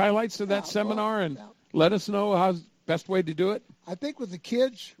some of the highlights of that seminar and let us know how's the best way to do it? I think with the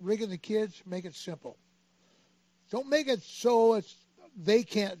kids, rigging the kids, make it simple. Don't make it so they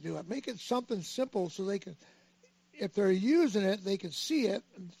can't do it. Make it something simple so they can, if they're using it, they can see it.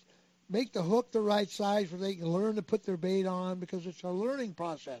 And make the hook the right size where they can learn to put their bait on, because it's a learning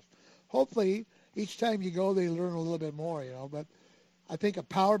process. Hopefully, each time you go, they learn a little bit more, But I think a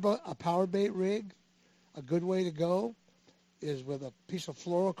power bait rig, a good way to go is with a piece of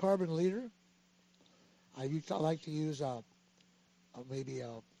fluorocarbon leader. I like to use maybe a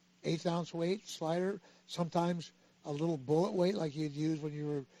 1/8 ounce weight slider, sometimes a little bullet weight like you'd use when you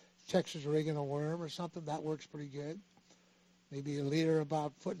were Texas rigging a worm or something. That works pretty good. Maybe a leader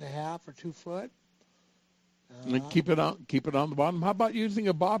about 1.5 feet or 2 foot. And keep it on the bottom. How about using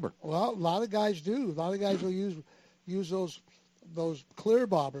a bobber? Well, a lot of guys do. A lot of guys will use those clear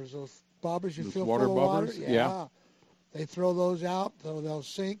bobbers, those bobbers you fill water full of water. bobbers? Yeah. They throw those out, so they'll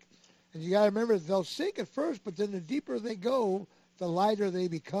sink. And you got to remember, they'll sink at first, but then the deeper they go, the lighter they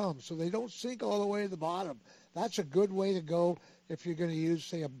become. So they don't sink all the way to the bottom. That's a good way to go if you're going to use,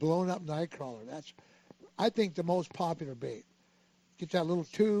 say, a blown-up night crawler. That's, I think, the most popular bait. Get that little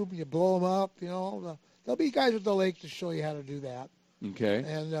tube, you blow them up, There'll be guys at the lake to show you how to do that. Okay.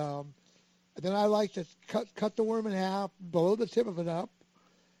 And then I like to cut the worm in half, blow the tip of it up,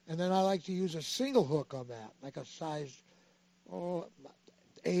 and then I like to use a single hook on that, like a size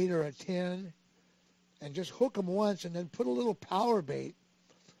 8 or a 10, and just hook them once, and then put a little power bait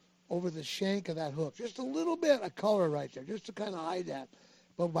over the shank of that hook. Just a little bit of color right there, just to kind of hide that.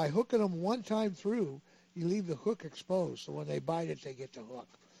 But by hooking them one time through, you leave the hook exposed, so when they bite it, they get the hook.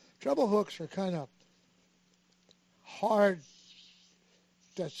 Treble hooks are kind of hard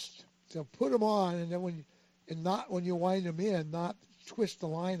to put them on, and then when you wind them in, not twist the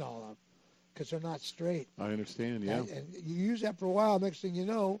line all up, because they're not straight. I understand, yeah. And you use that for a while, next thing you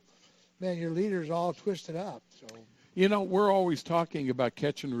know, man, your leader's all twisted up. So we're always talking about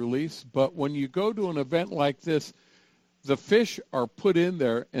catch and release, but when you go to an event like this, the fish are put in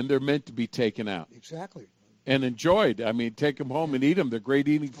there, and they're meant to be taken out. Exactly. And enjoyed. I mean, take them home and eat them. They're great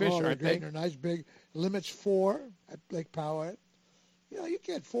eating fish, they're aren't great. they? They're nice, big. Limits 4 at Lake Powhatan. You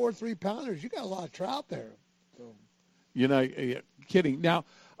get 4 3-pounders. You got a lot of trout there. So. Kidding. Now,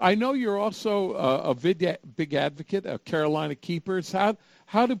 I know you're also a big advocate of Carolina Keepers.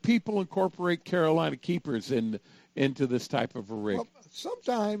 How do people incorporate Carolina Keepers into this type of a rig? Well,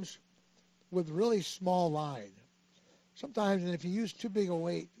 sometimes with really small line. Sometimes, and if you use too big a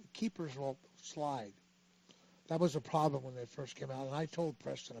weight, keepers will slide. That was a problem when they first came out, and I told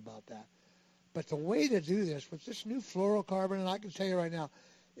Preston about that. But the way to do this, with this new fluorocarbon, and I can tell you right now,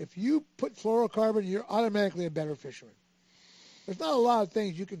 if you put fluorocarbon, you're automatically a better fisherman. There's not a lot of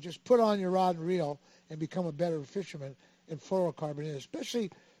things you can just put on your rod and reel and become a better fisherman, and fluorocarbon is,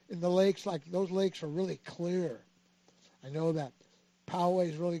 especially in the lakes. Like, those lakes are really clear. I know that Poway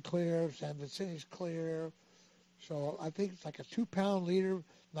is really clear, San Vicente is clear. So I think it's like a 2-pound leader,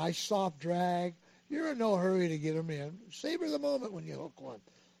 nice soft drag. You're in no hurry to get them in. Savor the moment when you hook one.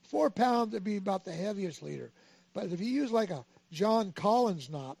 4 pounds would be about the heaviest leader. But if you use like a John Collins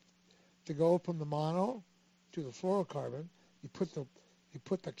knot to go from the mono to the fluorocarbon, you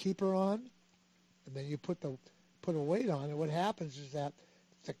put the keeper on, and then you put a weight on, and what happens is that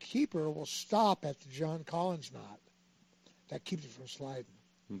the keeper will stop at the John Collins knot. That keeps it from sliding.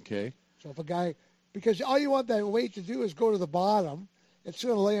 Okay. So if a guy, because all you want that weight to do is go to the bottom, it's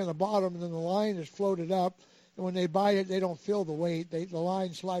going to lay on the bottom, and then the line is floated up. And when they bite it, they don't feel the weight. The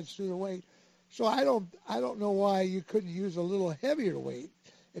line slides through the weight. So I don't know why you couldn't use a little heavier weight.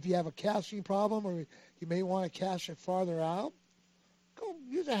 If you have a casting problem, or you may want to cast it farther out, go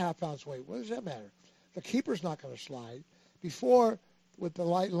use a 1/2 ounce weight. What does that matter? The keeper's not going to slide. Before, with the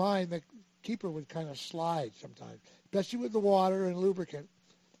light line, the keeper would kind of slide sometimes, especially with the water and lubricant.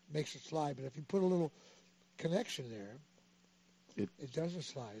 Makes it slide. But if you put a little connection there, it doesn't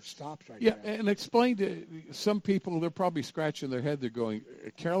slide. It stops right there. Yeah, and explain to some people, they're probably scratching their head. They're going,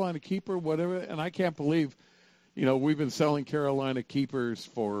 Carolina Keeper, whatever. And I can't believe, we've been selling Carolina Keepers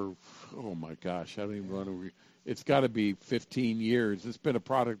for, oh, my gosh, I don't even want to. It's got to be 15 years. It's been a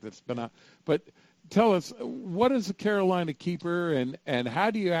product that's been out. But tell us, what is a Carolina Keeper, and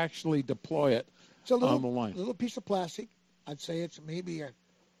how do you actually deploy it on the line? It's a little piece of plastic. I'd say it's maybe a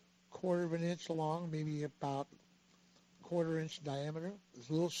 1/4 of an inch long, maybe about 1/4 inch diameter. There's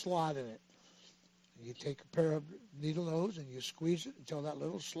a little slot in it. And you take a pair of needle nose and you squeeze it until that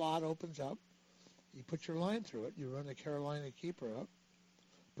little slot opens up. You put your line through it. You run the Carolina Keeper up.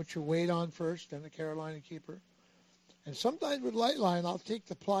 Put your weight on first, then the Carolina Keeper. And sometimes with light line, I'll take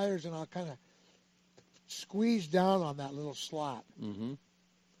the pliers and I'll kind of squeeze down on that little slot. Mm-hmm.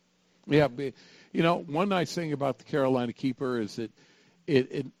 Yeah, one nice thing about the Carolina Keeper is that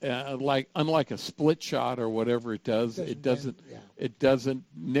unlike a split shot or whatever it does, it doesn't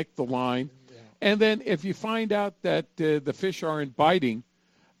nick the line. Yeah. And then if you find out that the fish aren't biting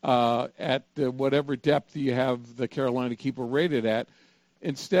at whatever depth you have the Carolina keeper rated at,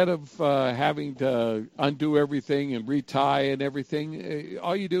 instead of having to undo everything and retie and everything,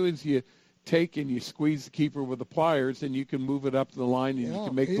 all you do is you take and you squeeze the keeper with the pliers, and you can move it up the line, and you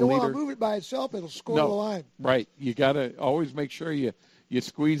can make the leader. You don't want to move it by itself; it'll score the line. Right. You got to always make sure you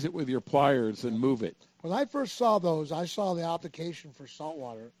squeeze it with your pliers and move it. When I first saw those, I saw the application for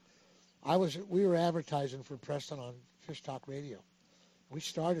saltwater. We were advertising for Preston on Fish Talk Radio. We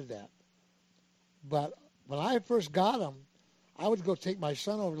started that, but when I first got them, I would go take my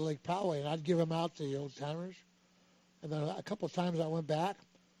son over to Lake Poway, and I'd give him out to the old timers. And then a couple of times I went back.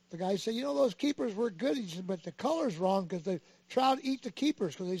 The guy said, those keepers were good. He said, but the color's wrong because the trout eat the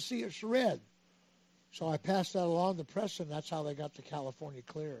keepers because they see it's red. So I passed that along to Preston. That's how they got the California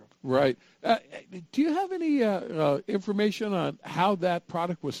Clear. Right. Do you have any information on how that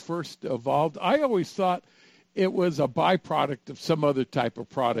product was first evolved? I always thought it was a byproduct of some other type of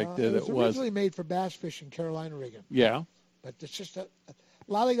product that it was. It was originally made for bass fishing, Carolina rigging. Yeah. But it's just a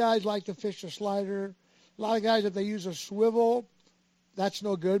lot of guys like to fish the slider. A lot of guys, if they use a swivel, that's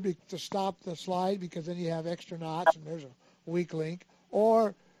no good to stop the slide because then you have extra knots and there's a weak link.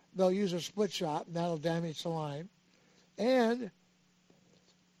 Or they'll use a split shot and that'll damage the line. And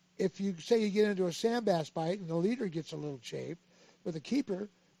if you say you get into a sand bass bite and the leader gets a little chafed with a keeper,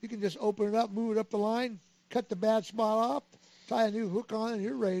 you can just open it up, move it up the line, cut the bad spot off, tie a new hook on, and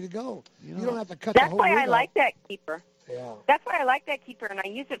you're ready to go. You don't have to cut the whole rig. That's why I off. like that keeper. Yeah. That's why I like that keeper, and I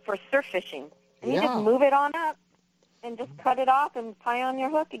use it for surf fishing. And you just move it on up and just cut it off and tie on your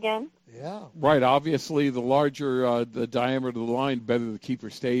hook again. Yeah. Right. Obviously, the larger the diameter of the line, better the keeper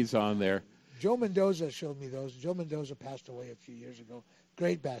stays on there. Joe Mendoza showed me those. Joe Mendoza passed away a few years ago.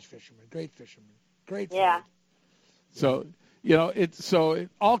 Great bass fisherman. Great fisherman. Great food. Yeah. So, it's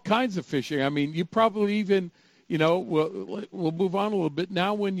all kinds of fishing. I mean, you probably even, we'll move on a little bit.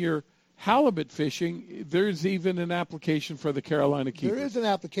 Now when you're halibut fishing, there's even an application for the Carolina keeper. There is an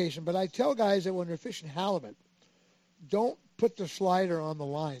application, but I tell guys that when they're fishing halibut, don't put the slider on the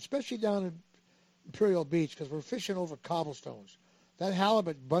line, especially down in Imperial Beach, because we're fishing over cobblestones. That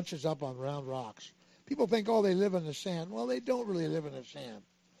halibut bunches up on round rocks. People think, they live in the sand. Well, they don't really live in the sand,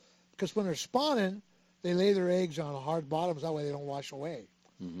 because when they're spawning, they lay their eggs on hard bottoms. That way they don't wash away.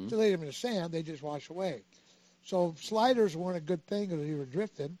 Mm-hmm. If they lay them in the sand, they just wash away. So sliders weren't a good thing if you were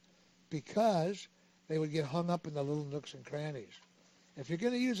drifting, because they would get hung up in the little nooks and crannies. If you're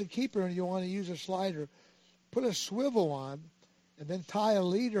going to use a keeper and you want to use a slider, put a swivel on and then tie a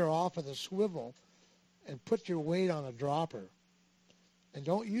leader off of the swivel and put your weight on a dropper. And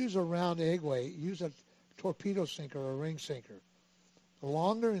don't use a round egg weight. Use a torpedo sinker or a ring sinker. The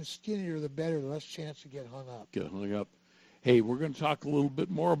longer and skinnier, the better, the less chance to get hung up. Hey, we're going to talk a little bit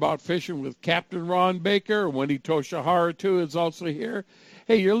more about fishing with Captain Ron Baker. Wendy Toshihara, too, is also here.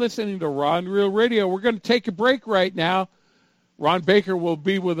 Hey, you're listening to Rod and Reel Radio. We're going to take a break right now. Ron Baker will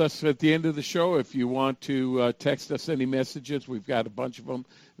be with us at the end of the show. If you want to text us any messages, we've got a bunch of them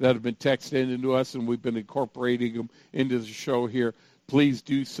that have been texted into us, and we've been incorporating them into the show here. Please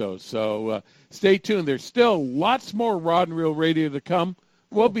do so. So stay tuned. There's still lots more Rod and Reel Radio to come.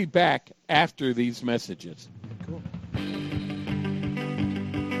 We'll be back after these messages. Cool.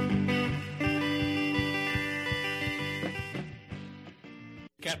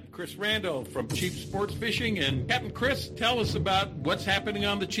 Captain Chris Rando from Chief Sports Fishing. And Captain Chris, tell us about what's happening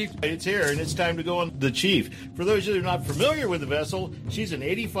on the Chief. It's here, and it's time to go on the Chief. For those of you who are not familiar with the vessel, she's an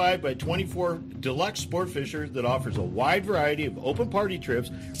 85 by 24 deluxe sport fisher that offers a wide variety of open party trips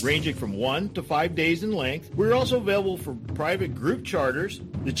ranging from 1 to 5 days in length. We're also available for private group charters.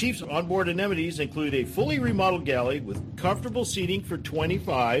 The Chief's onboard amenities include a fully remodeled galley with comfortable seating for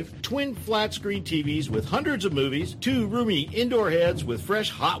 25, twin flat screen TVs with hundreds of movies, 2 roomy indoor heads with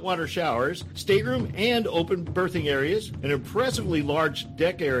fresh hot water showers, stateroom and open berthing areas, an impressively large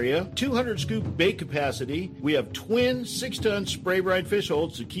deck area, 200 scoop bait capacity. We have twin 6-ton spray brine fish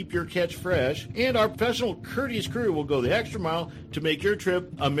holds to keep your catch fresh, and our professional courteous crew will go the extra mile to make your trip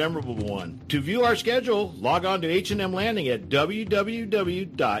a memorable one. To view our schedule, log on to H&M Landing at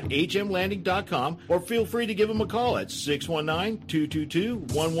www.hmlanding.com or feel free to give them a call at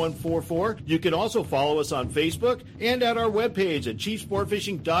 619-222-1144. You can also follow us on Facebook and at our webpage at chiefsportfishing.com.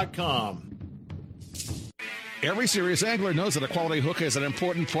 Every serious angler knows that a quality hook is an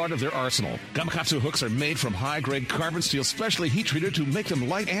important part of their arsenal. Gamakatsu hooks are made from high-grade carbon steel, specially heat-treated to make them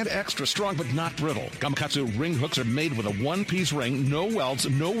light and extra strong but not brittle. Gamakatsu ring hooks are made with a one-piece ring, no welds,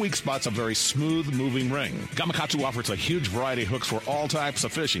 no weak spots, a very smooth moving ring. Gamakatsu offers a huge variety of hooks for all types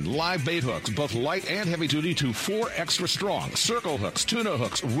of fishing. Live bait hooks, both light and heavy-duty to 4 extra strong. Circle hooks, tuna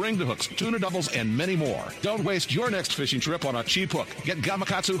hooks, ringed hooks, tuna doubles, and many more. Don't waste your next fishing trip on a cheap hook. Get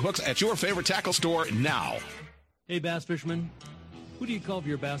Gamakatsu hooks at your favorite tackle store now. Hey, bass fisherman, who do you call for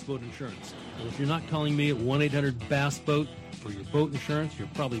your bass boat insurance? Well, if you're not calling me at 1-800-BASS-BOAT for your boat insurance, you're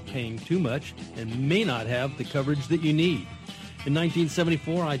probably paying too much and may not have the coverage that you need. In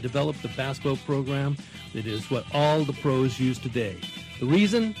 1974, I developed the Bass Boat program that is what all the pros use today. The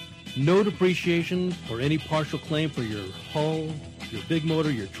reason? No depreciation or any partial claim for your hull, your big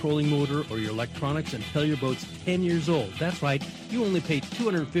motor, your trolling motor, or your electronics until your boat's 10 years old. That's right, you only pay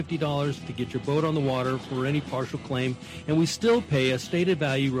 $250 to get your boat on the water for any partial claim, and we still pay a stated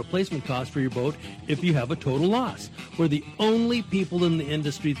value replacement cost for your boat if you have a total loss. We're the only people in the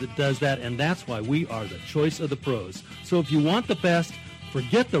industry that does that, and that's why we are the choice of the pros. So if you want the best,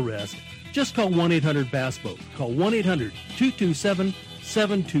 forget the rest. Just call 1-800-BASS-BOAT. Call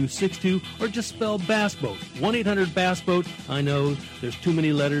 1-800-227-7262 or just spell Bass Boat. 1-800-BASS-BOAT. I know there's too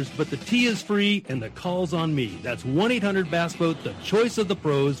many letters, but the T is free and the call's on me. That's 1-800-BASS-BOAT, the choice of the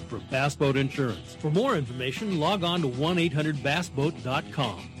pros for bass boat insurance. For more information, log on to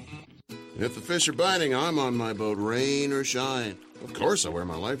 1-800-BASSBOAT.com. If the fish are biting, I'm on my boat, rain or shine. Of course I wear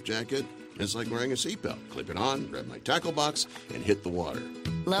my life jacket. It's like wearing a seatbelt. Clip it on, grab my tackle box, and hit the water.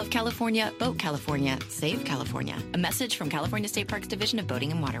 Love California, Boat California, Save California. A message from California State Parks Division of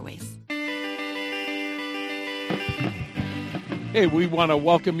Boating and Waterways. Hey, we want to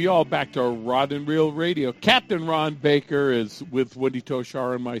welcome you all back to Rod and Reel Radio. Captain Ron Baker is with Woody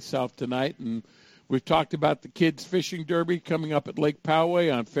Toshar and myself tonight, and we've talked about the Kids Fishing Derby coming up at Lake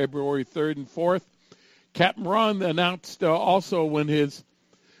Poway on February 3rd and 4th. Captain Ron announced also when his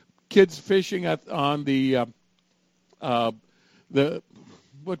kids fishing on the Crystal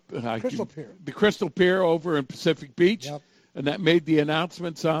Pier. The Crystal Pier over in Pacific Beach. Yep. And that made the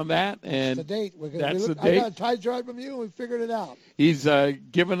announcements on that. And that's the date. The date. I got a tie drive from you, and we figured it out. He's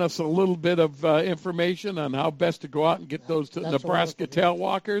given us a little bit of information on how best to go out and get those Nebraska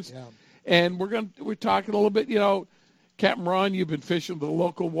tailwalkers. Yeah. And we're talking a little bit, Captain Ron, you've been fishing the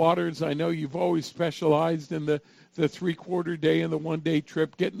local waters. I know you've always specialized in the 3-quarter day and the 1-day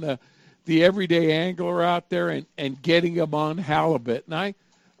trip, getting the everyday angler out there and getting them on halibut. And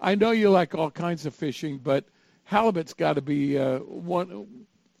I know you like all kinds of fishing, but halibut's got to be one of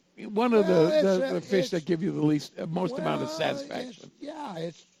the fish that give you the most amount of satisfaction.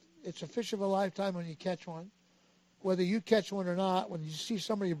 It's a fish of a lifetime when you catch one. Whether you catch one or not, when you see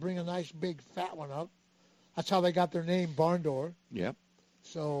somebody bring a nice big fat one up, that's how they got their name, Barn Door. Yep.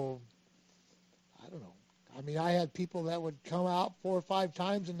 So, I don't know. I mean, I had people that would come out 4 or 5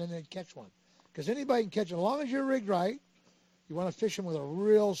 times and then they'd catch one. Because anybody can catch it. As long as you're rigged right, you want to fish them with a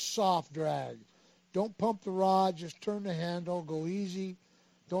real soft drag. Don't pump the rod. Just turn the handle. Go easy.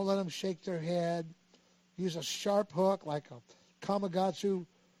 Don't let them shake their head. Use a sharp hook like a Kamagatsu,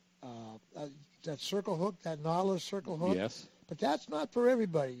 that circle hook, that Nautilus circle hook. Yes. But that's not for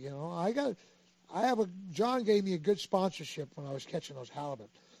everybody, John gave me a good sponsorship when I was catching those halibut.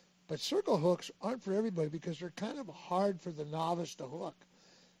 But circle hooks aren't for everybody because they're kind of hard for the novice to hook.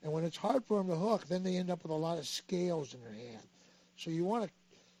 And when it's hard for them to hook, then they end up with a lot of scales in their hand. So you want to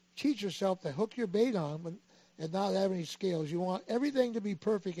teach yourself to hook your bait on and not have any scales. You want everything to be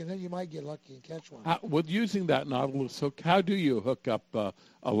perfect, and then you might get lucky and catch one. With using that Nautilus hook, how do you hook up a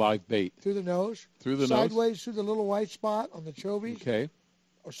live bait? Through the nose. Through the Sideways nose? Through the little white spot on the chovies. Okay.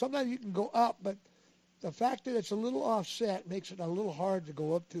 Or sometimes you can go up, but the fact that it's a little offset makes it a little hard to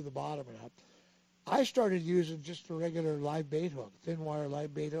go up through the bottom and up. I started using just a regular live bait hook, thin wire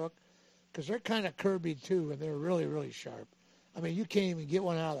live bait hook, because they're kind of curvy too, and they're really, really sharp. I mean, you can't even get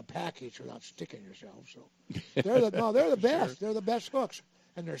one out of the package without sticking yourself. So they're the best. Sure. They're the best hooks,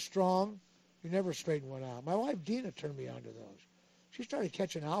 and they're strong. You never straighten one out. My wife Dina turned me onto those. She started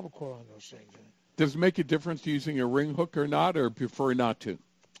catching albacore on those things. Does it make a difference using a ring hook or not, or prefer not to?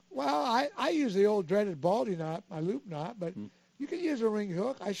 Well, I use the old dreaded baldy knot, my loop knot, but you can use a ring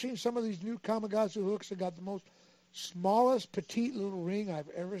hook. I've seen some of these new Kamagatsu hooks that got the most smallest, petite little ring I've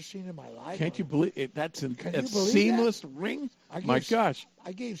ever seen in my life. Can't you believe it? That's a seamless ring? My gosh.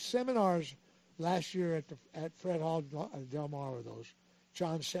 I gave seminars last year at Fred Hall Del Mar with those.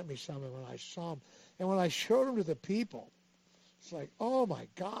 John sent me some, and when I saw them, and when I showed them to the people, it's like, oh, my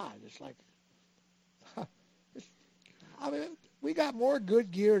God. It's like, we got more good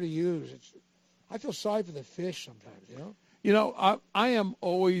gear to use. I feel sorry for the fish sometimes, you know. You know, I am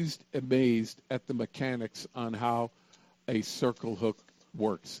always amazed at the mechanics on how a circle hook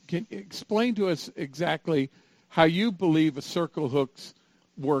works. Can you explain to us exactly how you believe a circle hook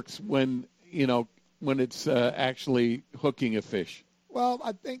works when it's actually hooking a fish? Well,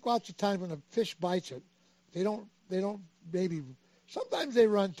 I think lots of times when a fish bites it, they don't maybe, sometimes they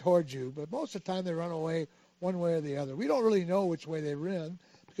run towards you, but most of the time they run away one way or the other. We don't really know which way they run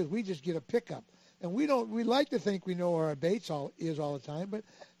because we just get a pickup. And we like to think we know where our bait is all the time, but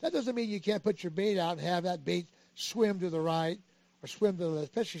that doesn't mean you can't put your bait out and have that bait swim to the right or swim to the,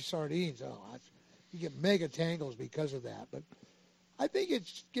 especially sardines. You get mega tangles because of that. But I think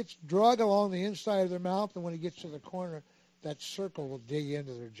it gets drug along the inside of their mouth, and when it gets to the corner, that circle will dig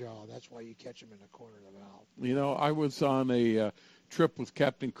into their jaw. That's why you catch them in the corner of the mouth. You know, I was on a trip with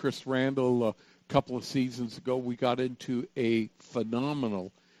Captain Chris Randall a couple of seasons ago. We got into a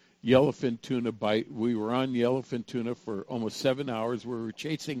phenomenal yellowfin tuna bite. We were on yellowfin tuna for almost 7 hours. We were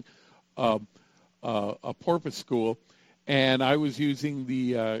chasing a porpoise school, and I was using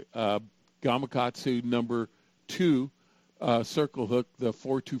the Gamakatsu number 2 circle hook. The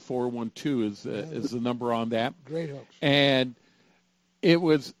 42412 is the number on that. Great hooks. And it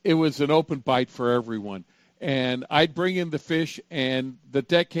was an open bite for everyone. And I'd bring in the fish, and the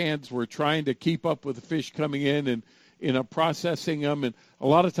deckhands were trying to keep up with the fish coming in and processing them. And a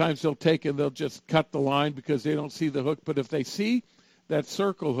lot of times they'll just cut the line because they don't see the hook. But if they see that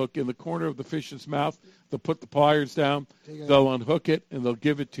circle hook in the corner of the fish's mouth, they'll put the pliers down, they'll unhook it, and they'll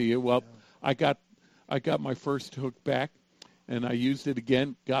give it to you. Well, I got my first hook back, and I used it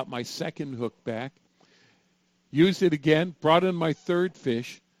again, got my second hook back, used it again, brought in my third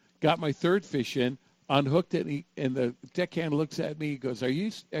fish, got my third fish in, unhooked it, and the deckhand looks at me, he goes, Are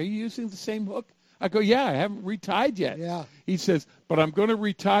you using the same hook? I go, yeah, I haven't retied yet. Yeah. He says, but I'm going to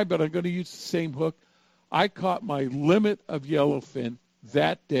retie, but I'm going to use the same hook. I caught my limit of yellowfin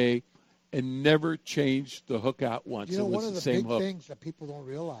that day and never changed the hook out once. You know, it was one of the same big hook. things that people don't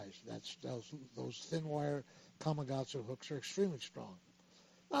realize, that's those thin wire Gamakatsu hooks are extremely strong.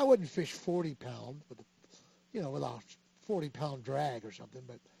 I wouldn't fish 40-pound with a 40-pound drag or something,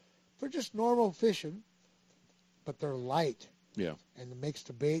 but for just normal fishing, but they're light. Yeah. And it makes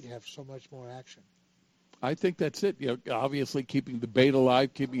the bait have so much more action. I think that's it. You know, obviously keeping the bait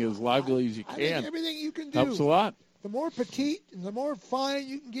alive, keeping it as lively as you can. I think everything you can do helps a lot. The more petite and the more fine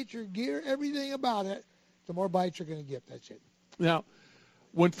you can get your gear, everything about it, the more bites you're going to get. That's it. Now,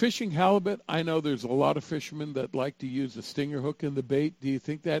 when fishing halibut, I know there's a lot of fishermen that like to use a stinger hook in the bait. Do you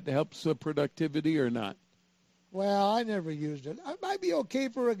think that helps productivity or not? Well, I never used it. It might be okay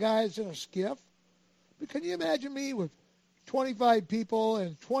for a guy that's in a skiff. But can you imagine me with 25 people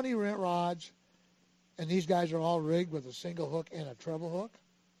and 20 rent rods, and these guys are all rigged with a single hook and a treble hook?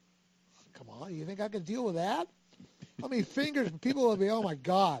 Come on, you think I can deal with that? I mean, fingers, people will be, oh, my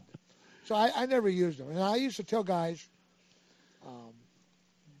God. So I never used them. And I used to tell guys,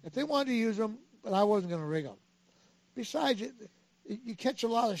 if they wanted to use them, but I wasn't going to rig them. Besides, you catch a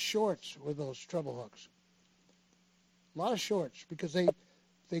lot of shorts with those treble hooks. A lot of shorts because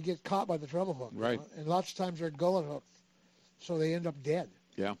they get caught by the treble hook. Right. You know? And lots of times they're gullet hooked, so they end up dead.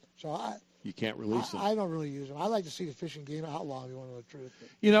 Yeah. So you can't release them. I don't really use them. I like to see the fishing game outlaw, if you want to know the truth.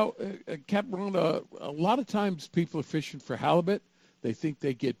 You know, Captain Ronda, a lot of times people are fishing for halibut. They think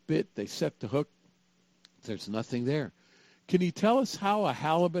they get bit. They set the hook. There's nothing there. Can you tell us how a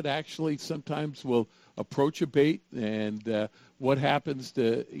halibut actually sometimes will approach a bait and what happens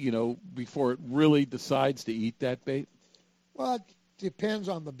before it really decides to eat that bait? Well, it depends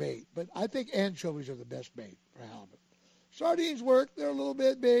on the bait, but I think anchovies are the best bait for halibut. Sardines work. They're a little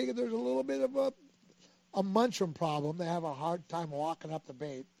bit big, and there's a little bit of a munching problem. They have a hard time walking up the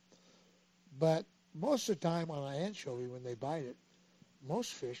bait. But most of the time on an anchovy, when they bite it,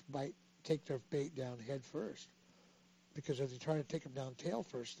 most fish take their bait down head first. Because if they try to take them down tail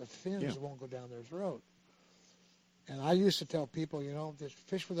first, the fins won't go down their throat. And I used to tell people, just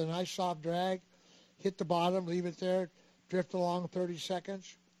fish with a nice soft drag, hit the bottom, leave it there, drift along 30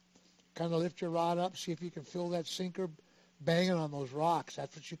 seconds, kind of lift your rod up, see if you can feel that sinker banging on those rocks.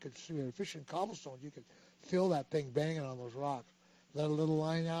 That's what you could see. When you're fishing cobblestones, you could feel that thing banging on those rocks. Let a little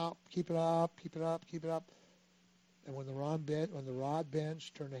line out, keep it up, keep it up, keep it up. And when the rod bends,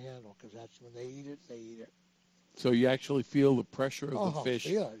 turn the handle, because that's when they eat it. So you actually feel the pressure of the fish.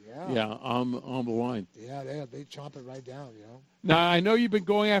 Feel it, yeah. Yeah, on the line. Yeah, they chomp it right down, Now, I know you've been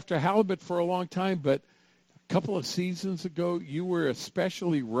going after halibut for a long time, but a couple of seasons ago, you were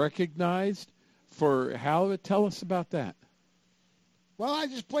especially recognized for halibut. Tell us about that. Well, I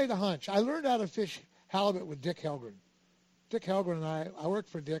just played a hunch. I learned how to fish halibut with Dick Helgren. Dick Helgren and I worked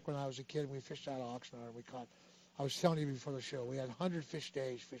for Dick when I was a kid, and we fished out of Oxnard, and we caught, I was telling you before the show, we had 100 fish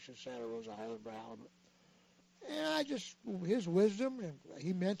days fishing Santa Rosa Island for halibut. And his wisdom, and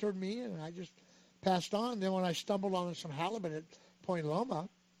he mentored me, and I just passed on. Then when I stumbled on some halibut at Point Loma,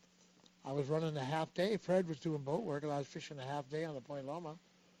 I was running a half day. Fred was doing boat work, and I was fishing a half day on the Point Loma.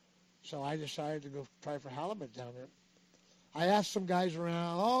 So I decided to go try for halibut down there. I asked some guys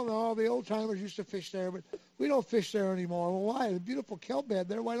around, oh, no, the old-timers used to fish there, but we don't fish there anymore. Well, why? The beautiful kelp bed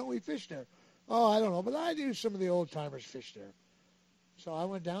there, why don't we fish there? Oh, I don't know, but I knew some of the old-timers fish there. So I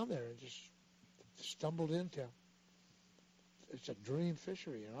went down there and just stumbled into it. It's a dream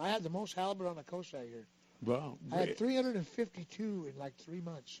fishery. I had the most halibut on the coast that year. Wow. I had 352 in like 3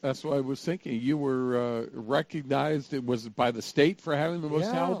 months. That's what I was thinking. You were recognized, was it by the state for having the most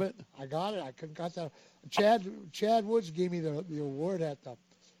halibut? I got it. I got that. Chad Woods gave me the award at the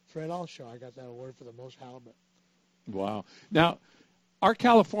Fred All Show. I got that award for the most halibut. Wow. Now, our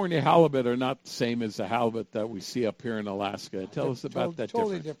California halibut are not the same as the halibut that we see up here in Alaska. Tell us about that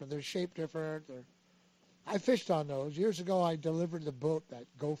totally difference. Different. They're shaped different. I fished on those. Years ago, I delivered the boat, that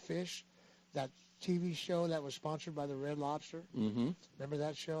Go Fish, that TV show that was sponsored by the Red Lobster. Mm-hmm. Remember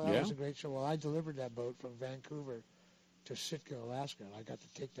that show? That was a great show. Well, I delivered that boat from Vancouver to Sitka, Alaska, and I got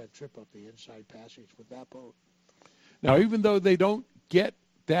to take that trip up the Inside Passage with that boat. Now, even though they don't get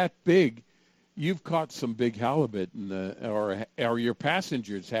that big, you've caught some big halibut, or your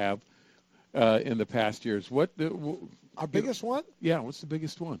passengers have in the past years. Our biggest one? Yeah, what's the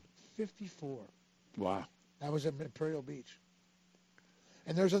biggest one? 54. Wow. That was at Imperial Beach.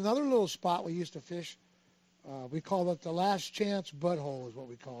 And there's another little spot we used to fish. We called it the Last Chance Butthole is what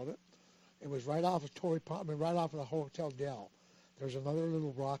we called it. It was right off of right off of the Hotel Del. There's another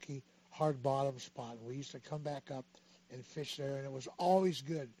little rocky, hard bottom spot. And we used to come back up and fish there, and it was always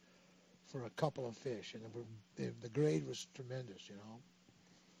good for a couple of fish. And the grade was tremendous,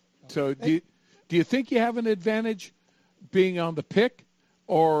 So do you think you have an advantage being on the pick,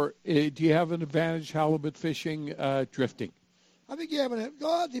 or do you have an advantage halibut fishing drifting? I think you have it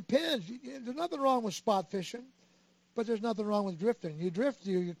depends. There's nothing wrong with spot fishing, but there's nothing wrong with drifting. You drift,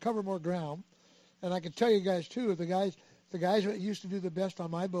 you cover more ground. And I can tell you guys, too, the guys that used to do the best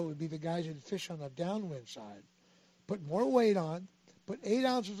on my boat would be the guys that fish on the downwind side. Put more weight on, put 8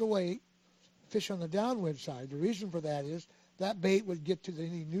 ounces of weight, fish on the downwind side. The reason for that is that bait would get to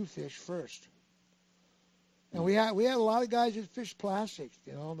any new fish first. And we had a lot of guys that fished plastics.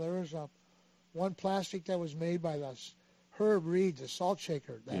 There was one plastic that was made by Herb Reed, the salt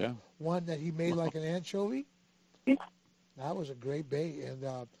shaker, one that he made like an anchovy. That was a great bait.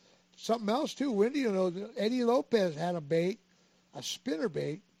 And something else, too, Wendy, Eddie Lopez had a bait, a spinner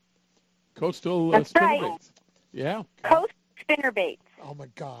bait. Coastal That's spinner right. baits. Yeah. Coast spinner baits. Oh, my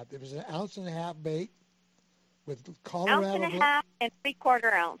God. It was an 1.5 ounce bait with Colorado. 1.5 and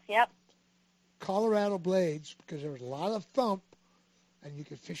 3/4 ounce, yep. Colorado blades, because there was a lot of thump, and you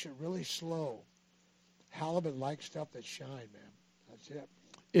could fish it really slow. Halibut like stuff that shine, man. That's it.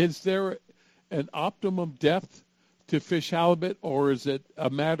 Is there an optimum depth to fish halibut, or is it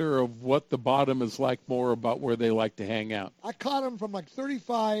a matter of what the bottom is like, more about where they like to hang out? I caught them from like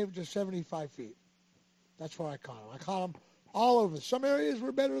 35 to 75 feet. That's where I caught them. I caught them all over. Some areas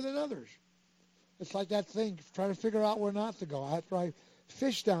were better than others. It's like that thing, trying to figure out where not to go. After I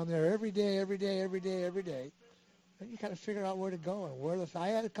fish down there every day, then you got to figure out where to go and where I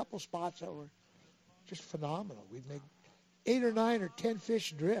had a couple spots that were just phenomenal. We'd make 8 or 9 or 10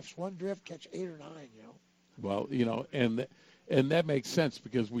 fish drifts. One drift catch 8 or 9, Well, and that makes sense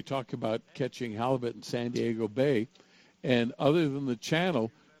because we talk about catching halibut in San Diego Bay, and other than the channel,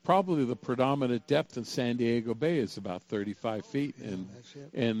 probably the predominant depth in San Diego Bay is about 35 feet,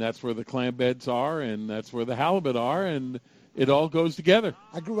 and that's where the clam beds are, and that's where the halibut are, and it all goes together.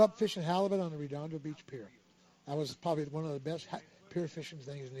 I grew up fishing halibut on the Redondo Beach Pier. That was probably one of the best pier fishing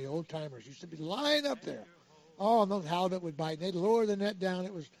things, and the old timers used to be lying up there. Oh, and those halibut would bite. They'd lower the net down.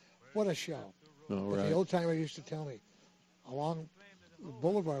 It was, what a show. All But right. the old timer used to tell me, along the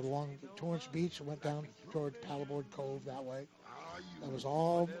boulevard, along Torrance Beach, and went down toward Paddleboard Cove that way. That was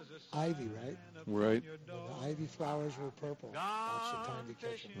all ivy, right? Right. The ivy flowers were purple. That's the time to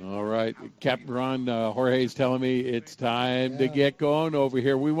catch them. All right. Captain Ron Jorge's telling me it's time to get going over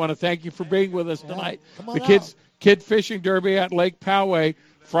here. We want to thank you for being with us tonight. Come on The Kid Fishing Derby at Lake Poway,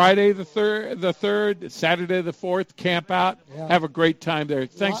 Friday the 3rd, Saturday the 4th, camp out. Yeah. Have a great time there.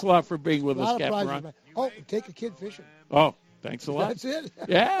 Thanks a lot for being with us, lot of Captain prizes, Ron. man. Oh, take a kid fishing. Oh, thanks a lot. That's it.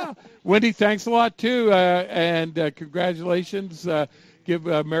 Yeah. Wendy, thanks a lot, too. And congratulations. Give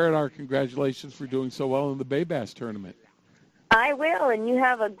Merritt our congratulations for doing so well in the Bay Bass tournament. I will, and you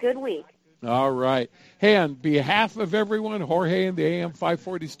have a good week. All right. Hey, on behalf of everyone, Jorge in the AM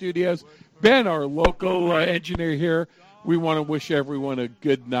 540 studios, Ben, our local engineer here, we want to wish everyone a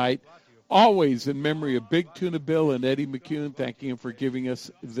good night. Always in memory of Big Tuna Bill and Eddie McCune, thanking him for giving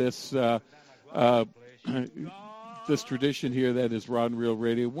us this this tradition here that is Rod and Reel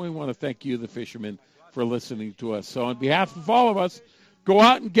Radio. We want to thank you, the fishermen, for listening to us. So on behalf of all of us, go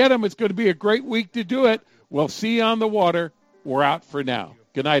out and get them. It's going to be a great week to do it. We'll see you on the water. We're out for now.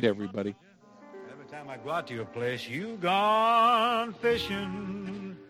 Good night, everybody. Every time I go out to your place, you gone fishing.